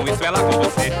não, isso é lá com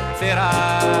você. Será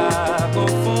no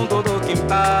fundo do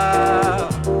quintal,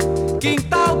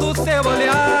 quintal do seu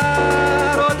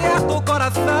olhar, olhar do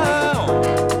coração.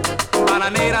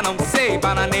 Bananeira não sei,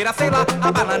 bananeira sei lá,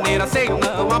 a bananeira sei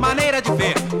não, a maneira de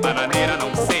ver. Bananeira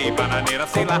não sei, bananeira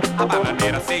sei lá, a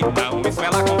bananeira sei não, isso é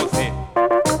lá com você.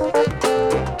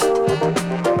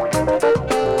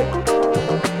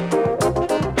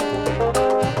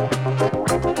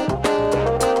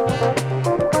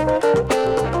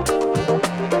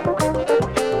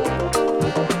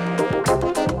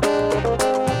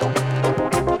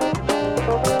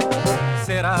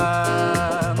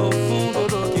 Será no fundo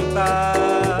do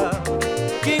quintal,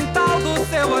 quintal do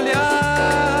seu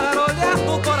olhar, olhar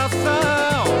do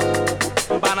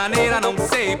coração. Bananeira não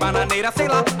sei, bananeira sei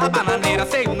lá, a bananeira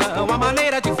sei não, a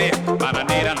maneira de ver.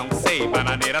 Bananeira não sei,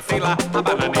 bananeira sei lá, a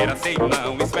bananeira sei não,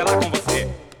 isso é lá com você.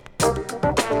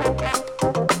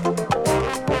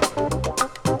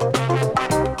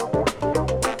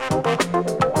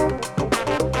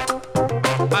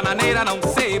 Bananeira não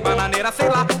sei, bananeira sei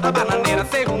lá, a bananeira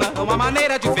sei não, a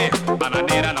maneira de ver.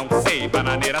 Bananeira não sei,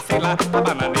 bananeira sei lá, a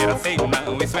bananeira sei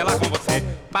não, isso é lá com você.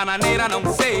 Bananeira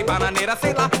não sei, bananeira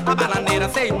sei lá, a bananeira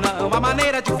sei não, a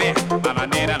maneira de ver.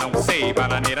 Bananeira não sei,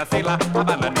 bananeira sei lá, a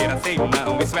bananeira sei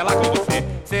não, isso é lá com você.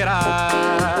 Será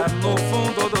no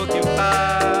fundo do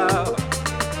quintal,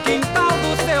 quintal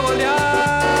do seu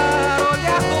olhar,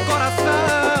 olhar do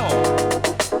coração.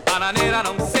 Bananeira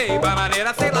não sei,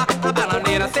 bananeira sei lá, a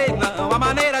bananeira sei não, a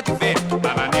maneira de ver.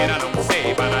 Bananeira não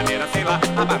sei, bananeira sei lá,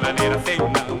 a bananeira sei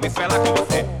não, isso é lá com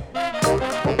você.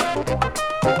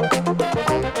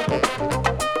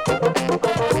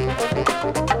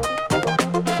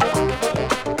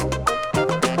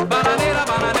 Bananeira,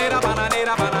 bananeira,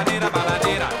 bananeira, bananeira,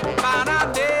 bananeira.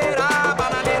 Bananeira,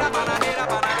 bananeira, bananeira,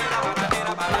 bananeira,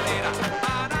 bananeira, bananeira.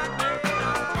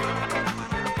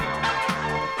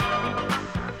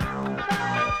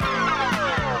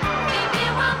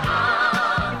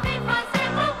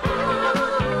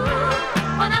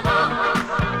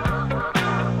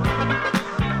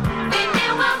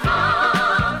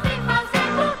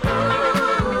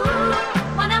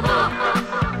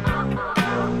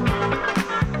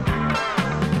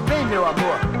 Vem, meu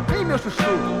amor, vem, meu chuchu,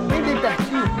 vem bem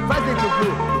pertinho, faz dentro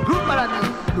do glu para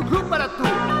mim, do glu para tu.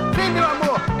 Vem, meu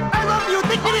amor, I love you,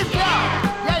 take it down.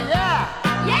 Yeah, yeah.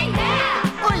 Yeah,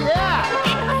 yeah! Oh, yeah. O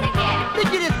que você quer?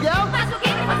 Take it down. Mas o que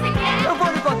você quer? Eu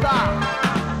vou lhe contar.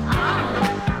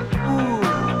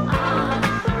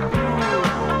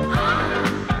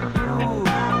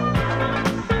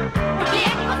 O que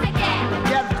você quer?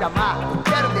 Quero te amar, eu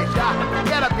quero beijar, eu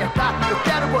quero apertar, eu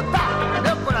quero botar no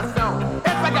meu coração.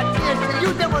 Essa gatinha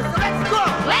cheia de emoção, let's go!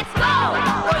 Let's go!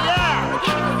 Oh, yeah. O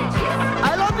que você diz?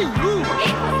 I love you. O que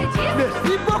você diz?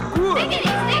 Merci beaucoup. Take it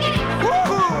easy, take it easy.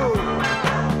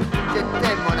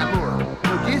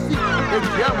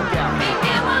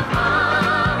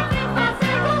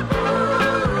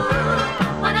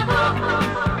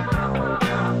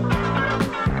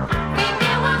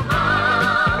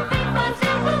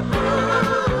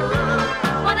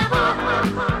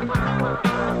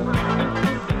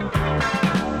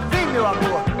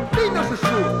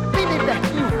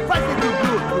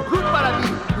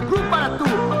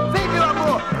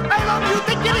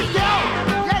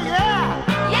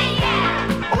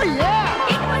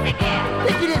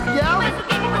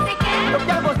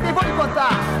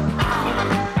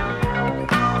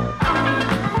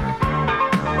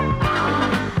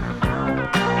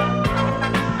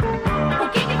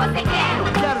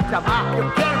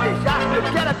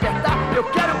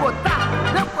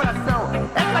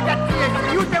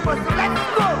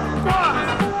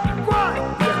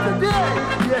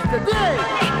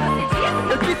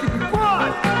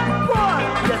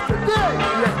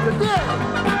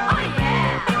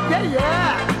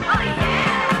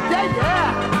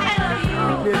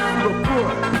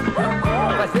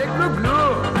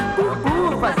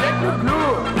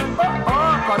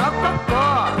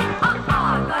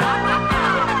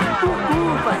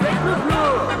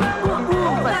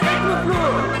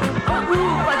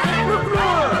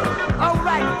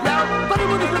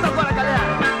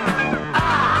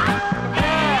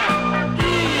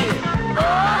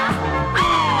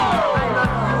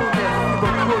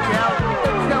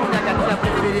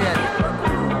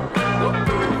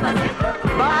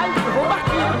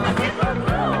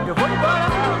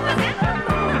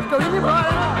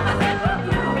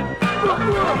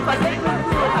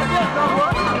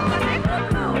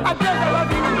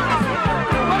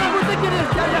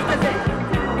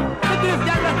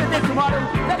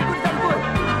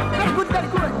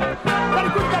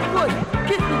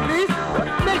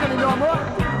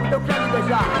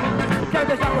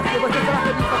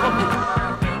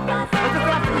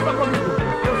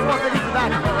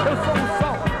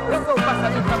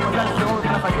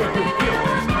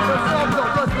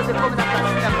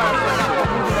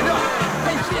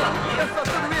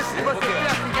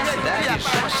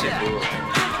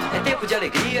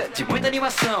 alegria, de muita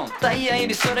animação. Tá aí a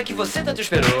emissora que você tanto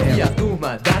esperou. E a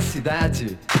turma da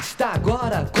cidade está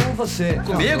agora com você.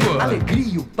 Comigo?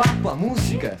 Alegria, o papo, a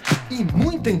música e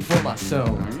muita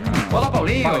informação. Olá,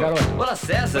 Paulinho. Fala, garoto. Olá,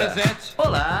 César. Presente.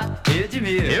 Olá,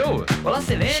 Edmir. Eu? Olá,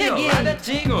 Selênio. Cheguei. Olá,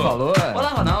 Betinho. Falou. Olá,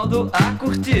 Ronaldo. A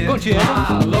curtir. Curtir.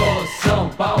 Alô, São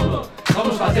Paulo.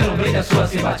 Vamos fazer um brinde à sua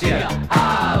simpatia.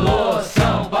 Alô,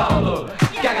 São Paulo.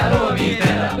 Que a garoa me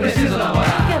entenda. Preciso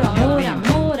namorar. Quero amor,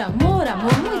 amor, amor,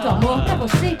 amor, muito amor pra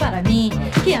você e para mim.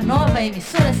 Que a nova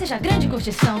emissora seja grande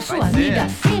curtição, sua Vai ser. amiga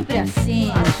sempre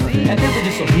assim. É tempo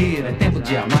de sorrir, é tempo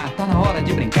de amar. Tá na hora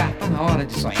de brincar, tá na hora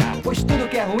de sonhar. Pois tudo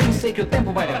que é ruim, sei que o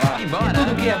tempo vai levar. Embora. E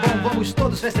tudo que é bom, vamos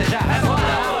todos festejar. É São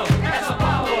Paulo, é São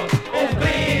Paulo. Um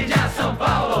brinde a São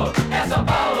Paulo. É São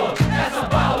Paulo, é São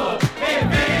Paulo. E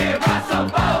viva São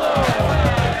Paulo!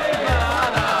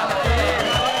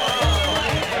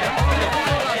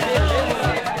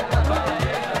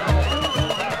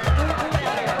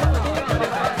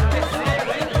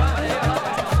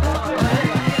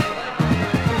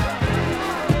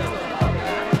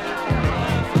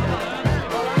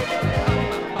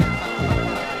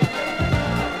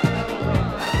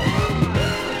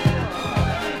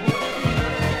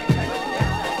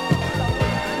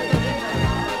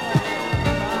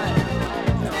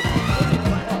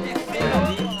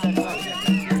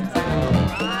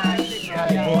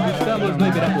 Estamos no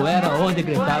Ibirapuera, onde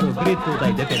gritaram o grito da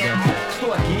independência.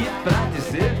 Estou aqui pra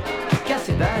dizer que a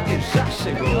cidade já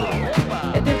chegou.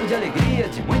 É tempo de alegria,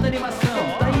 de muita animação.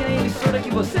 Tá aí a emissora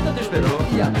que você tanto esperou.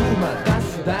 E a turma da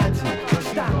cidade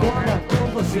está agora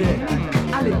com você.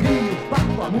 Alegria, o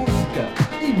papo, a música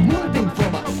e muita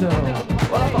informação.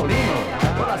 Olá, Paulinho.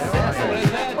 Olá, César.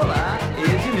 Olá,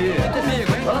 Edmir.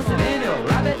 Olá, Selênio.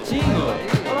 Olá, Betinho.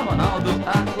 Olá, Ronaldo.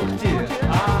 A curtir.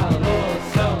 Alô,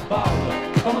 São Paulo.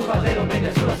 Vamos fazer um brinde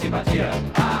à sua simpatia.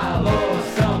 Alô,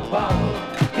 São Paulo.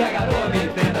 Que a garoa me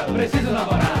entenda. Preciso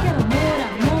namorar. Quero amor,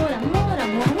 amor, amor,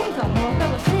 amor, muito amor pra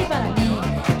você e para mim.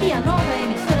 Que a nova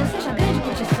emissora seja grande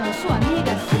curtição, sua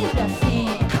amiga sempre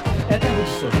assim. É tempo de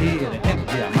sorrir, é tempo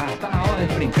de amar. Tá na hora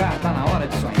de brincar, tá na hora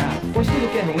de sonhar. Pois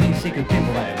tudo que é ruim, sei que o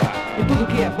tempo vai levar. E tudo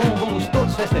que é bom, vamos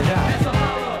todos festejar. É São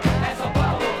Paulo, é São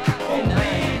Paulo. Um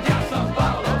brinde a São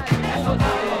Paulo. É São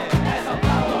Paulo, é São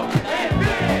Paulo. E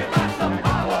viva São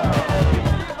Paulo!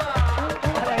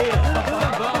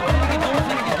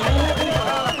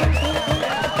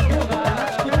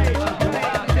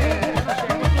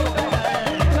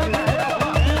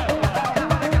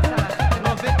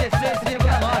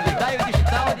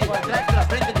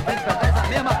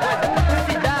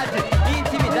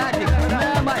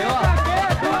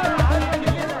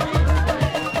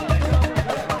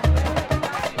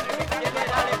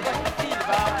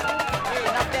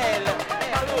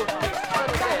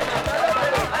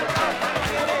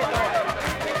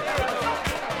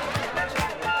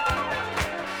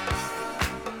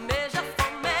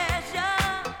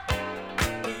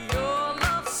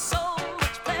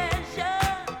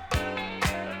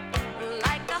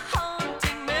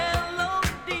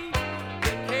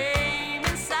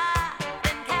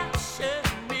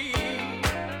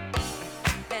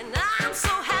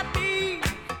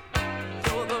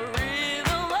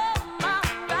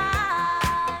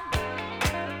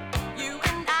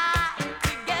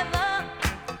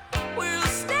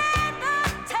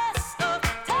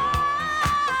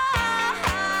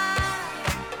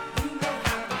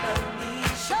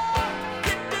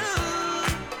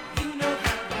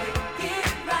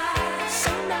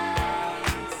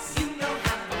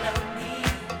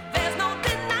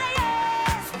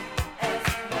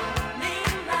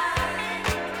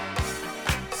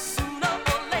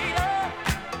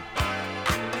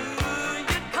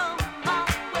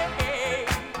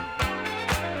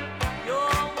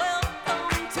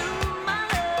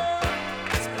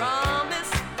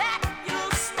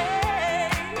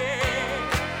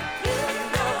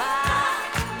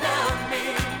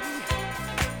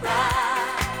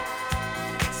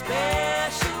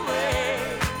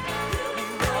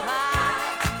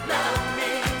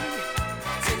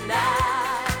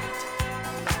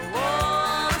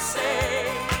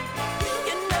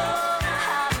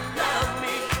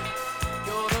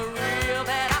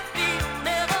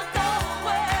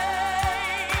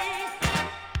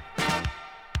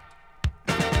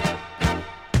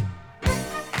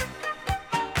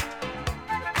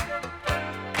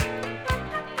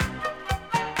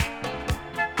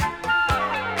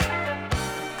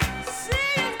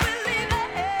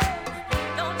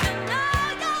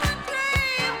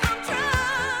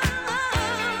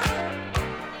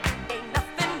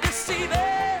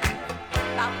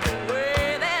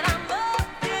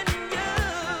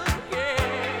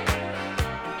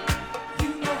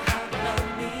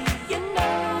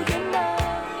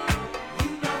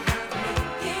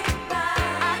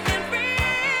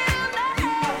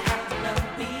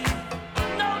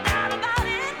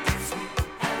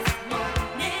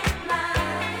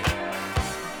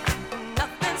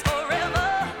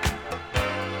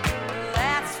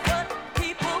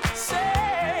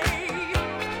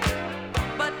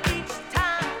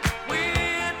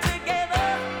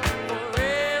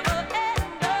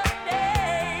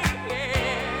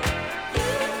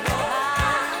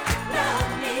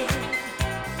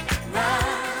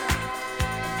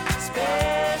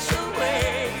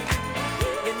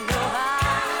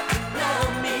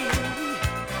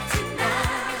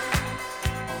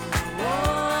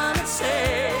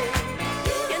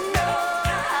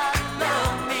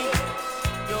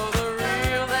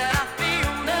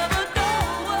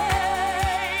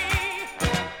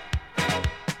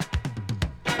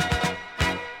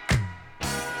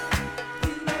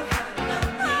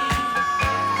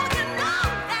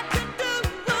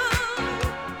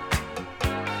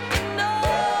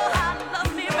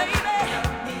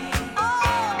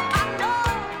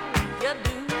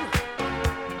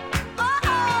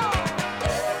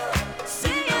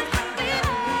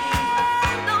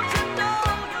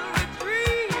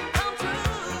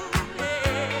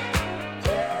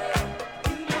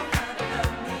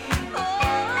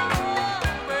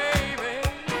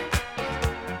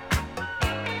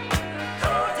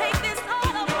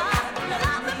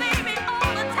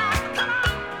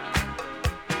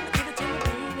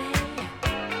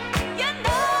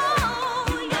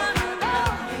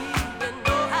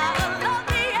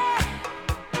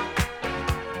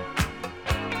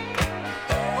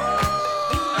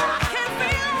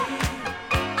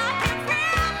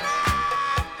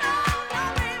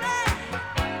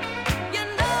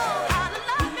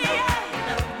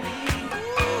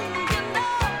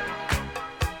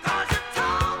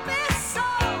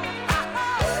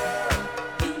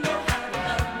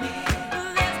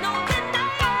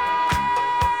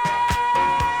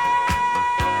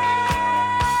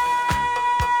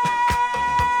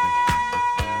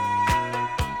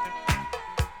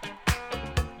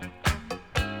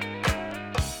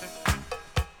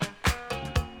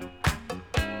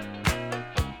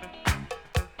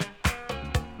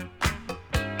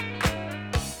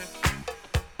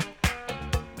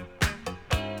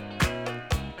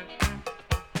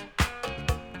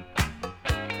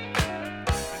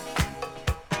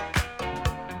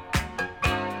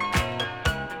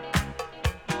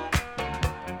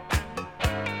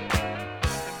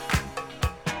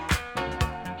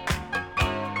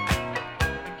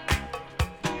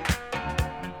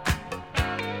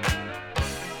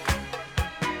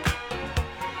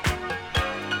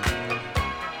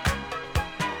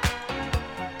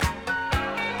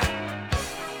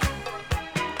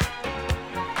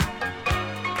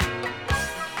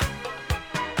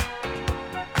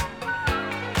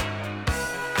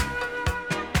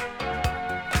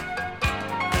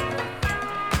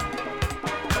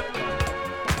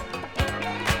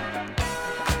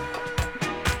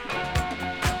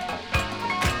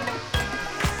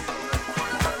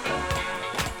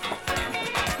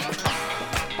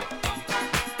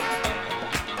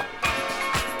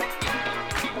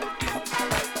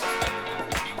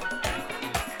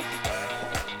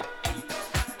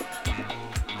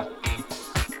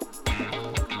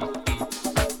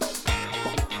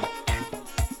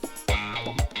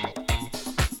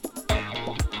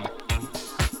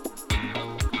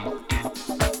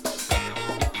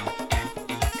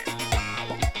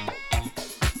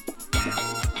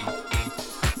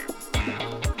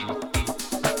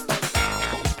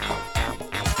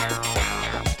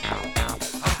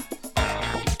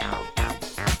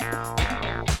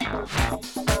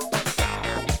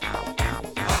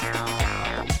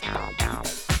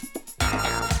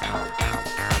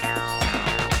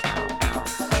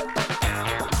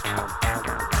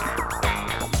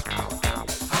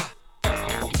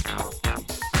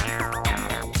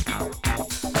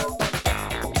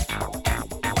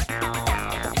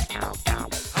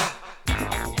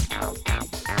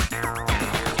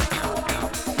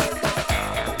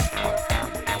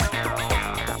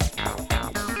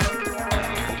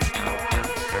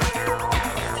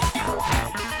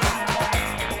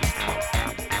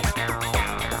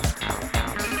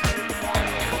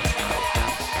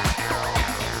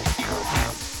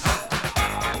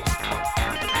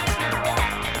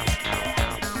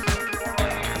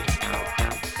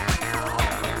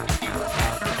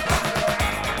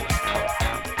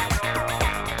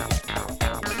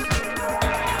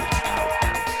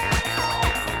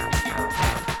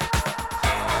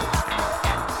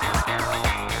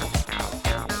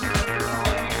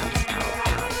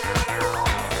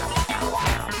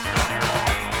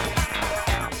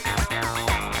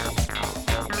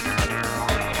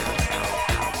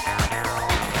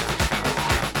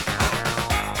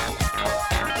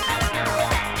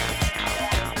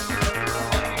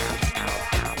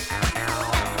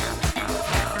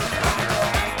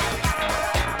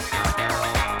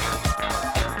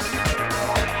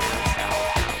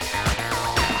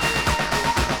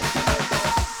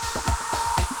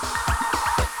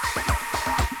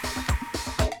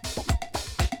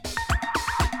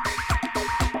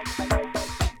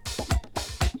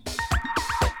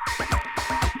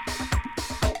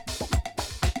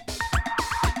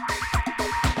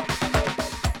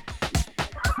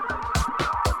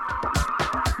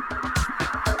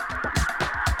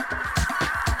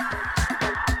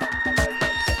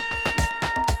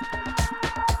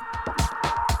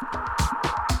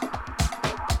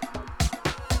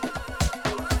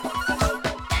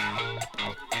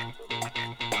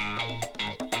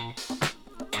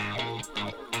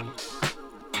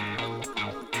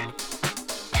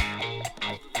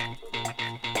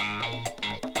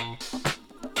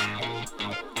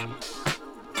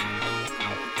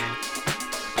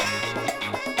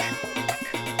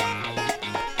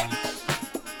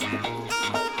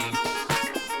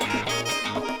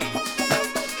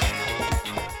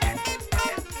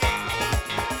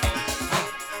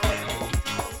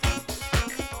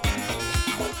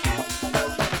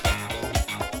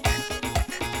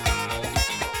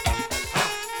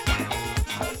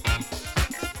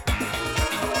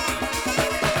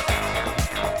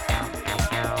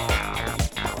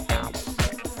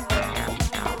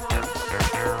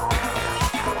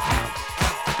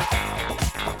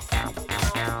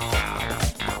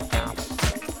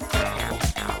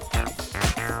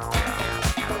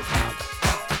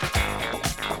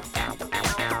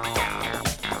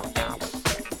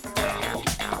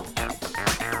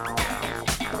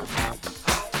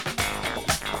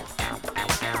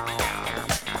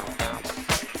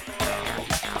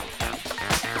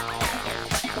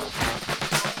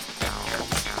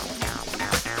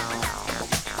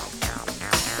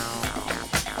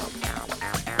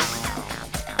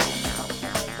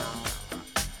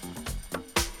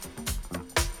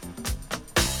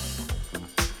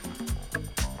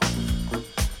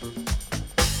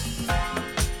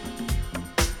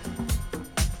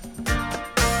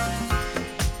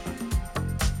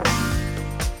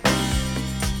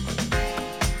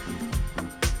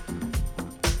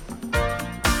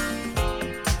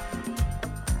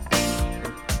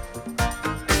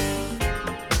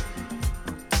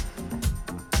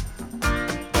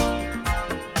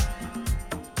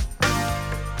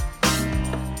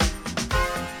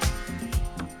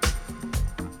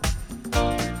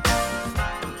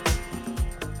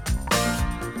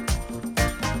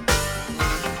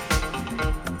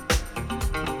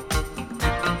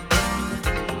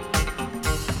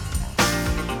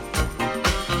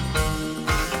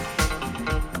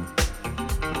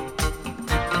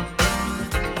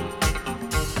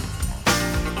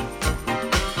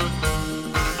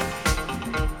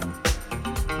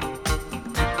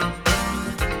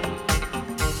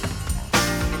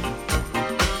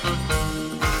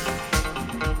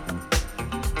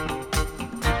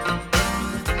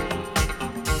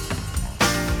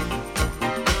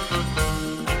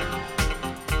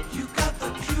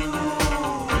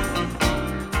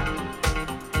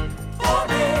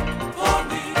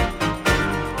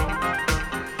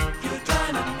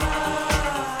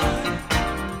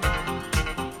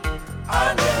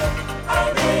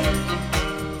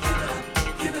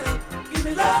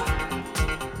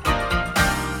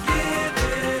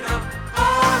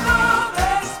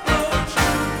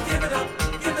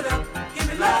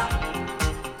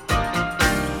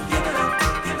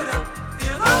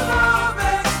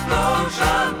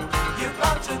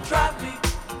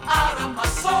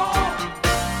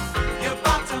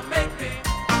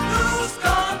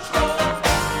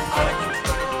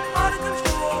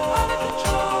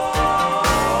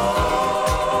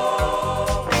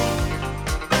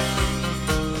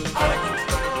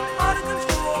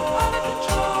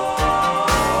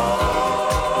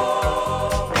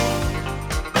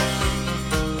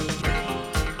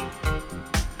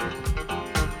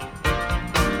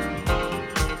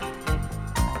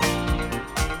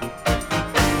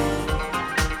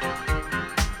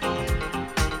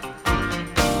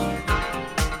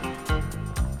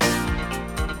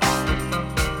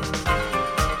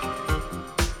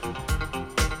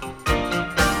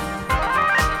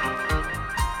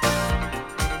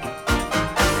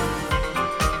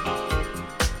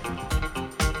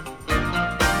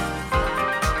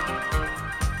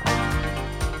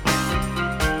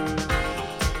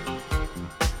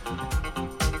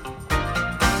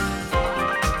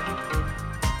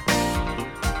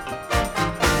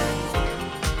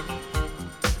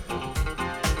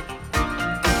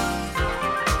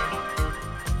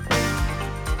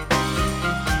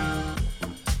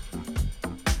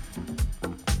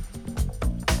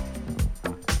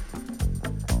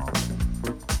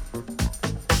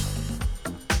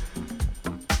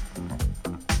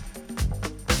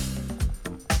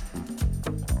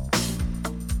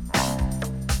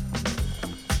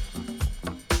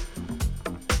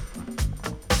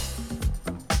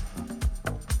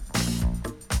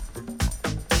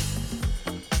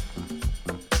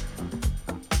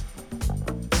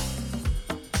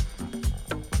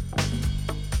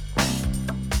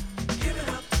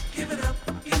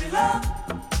 love.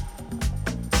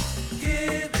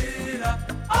 Give it up,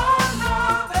 oh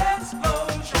love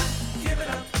explosion. Give it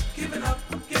up, give it up,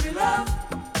 give it love.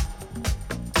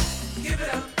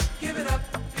 Give it up,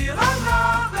 feel a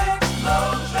love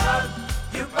explosion.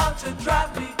 You're about to drive.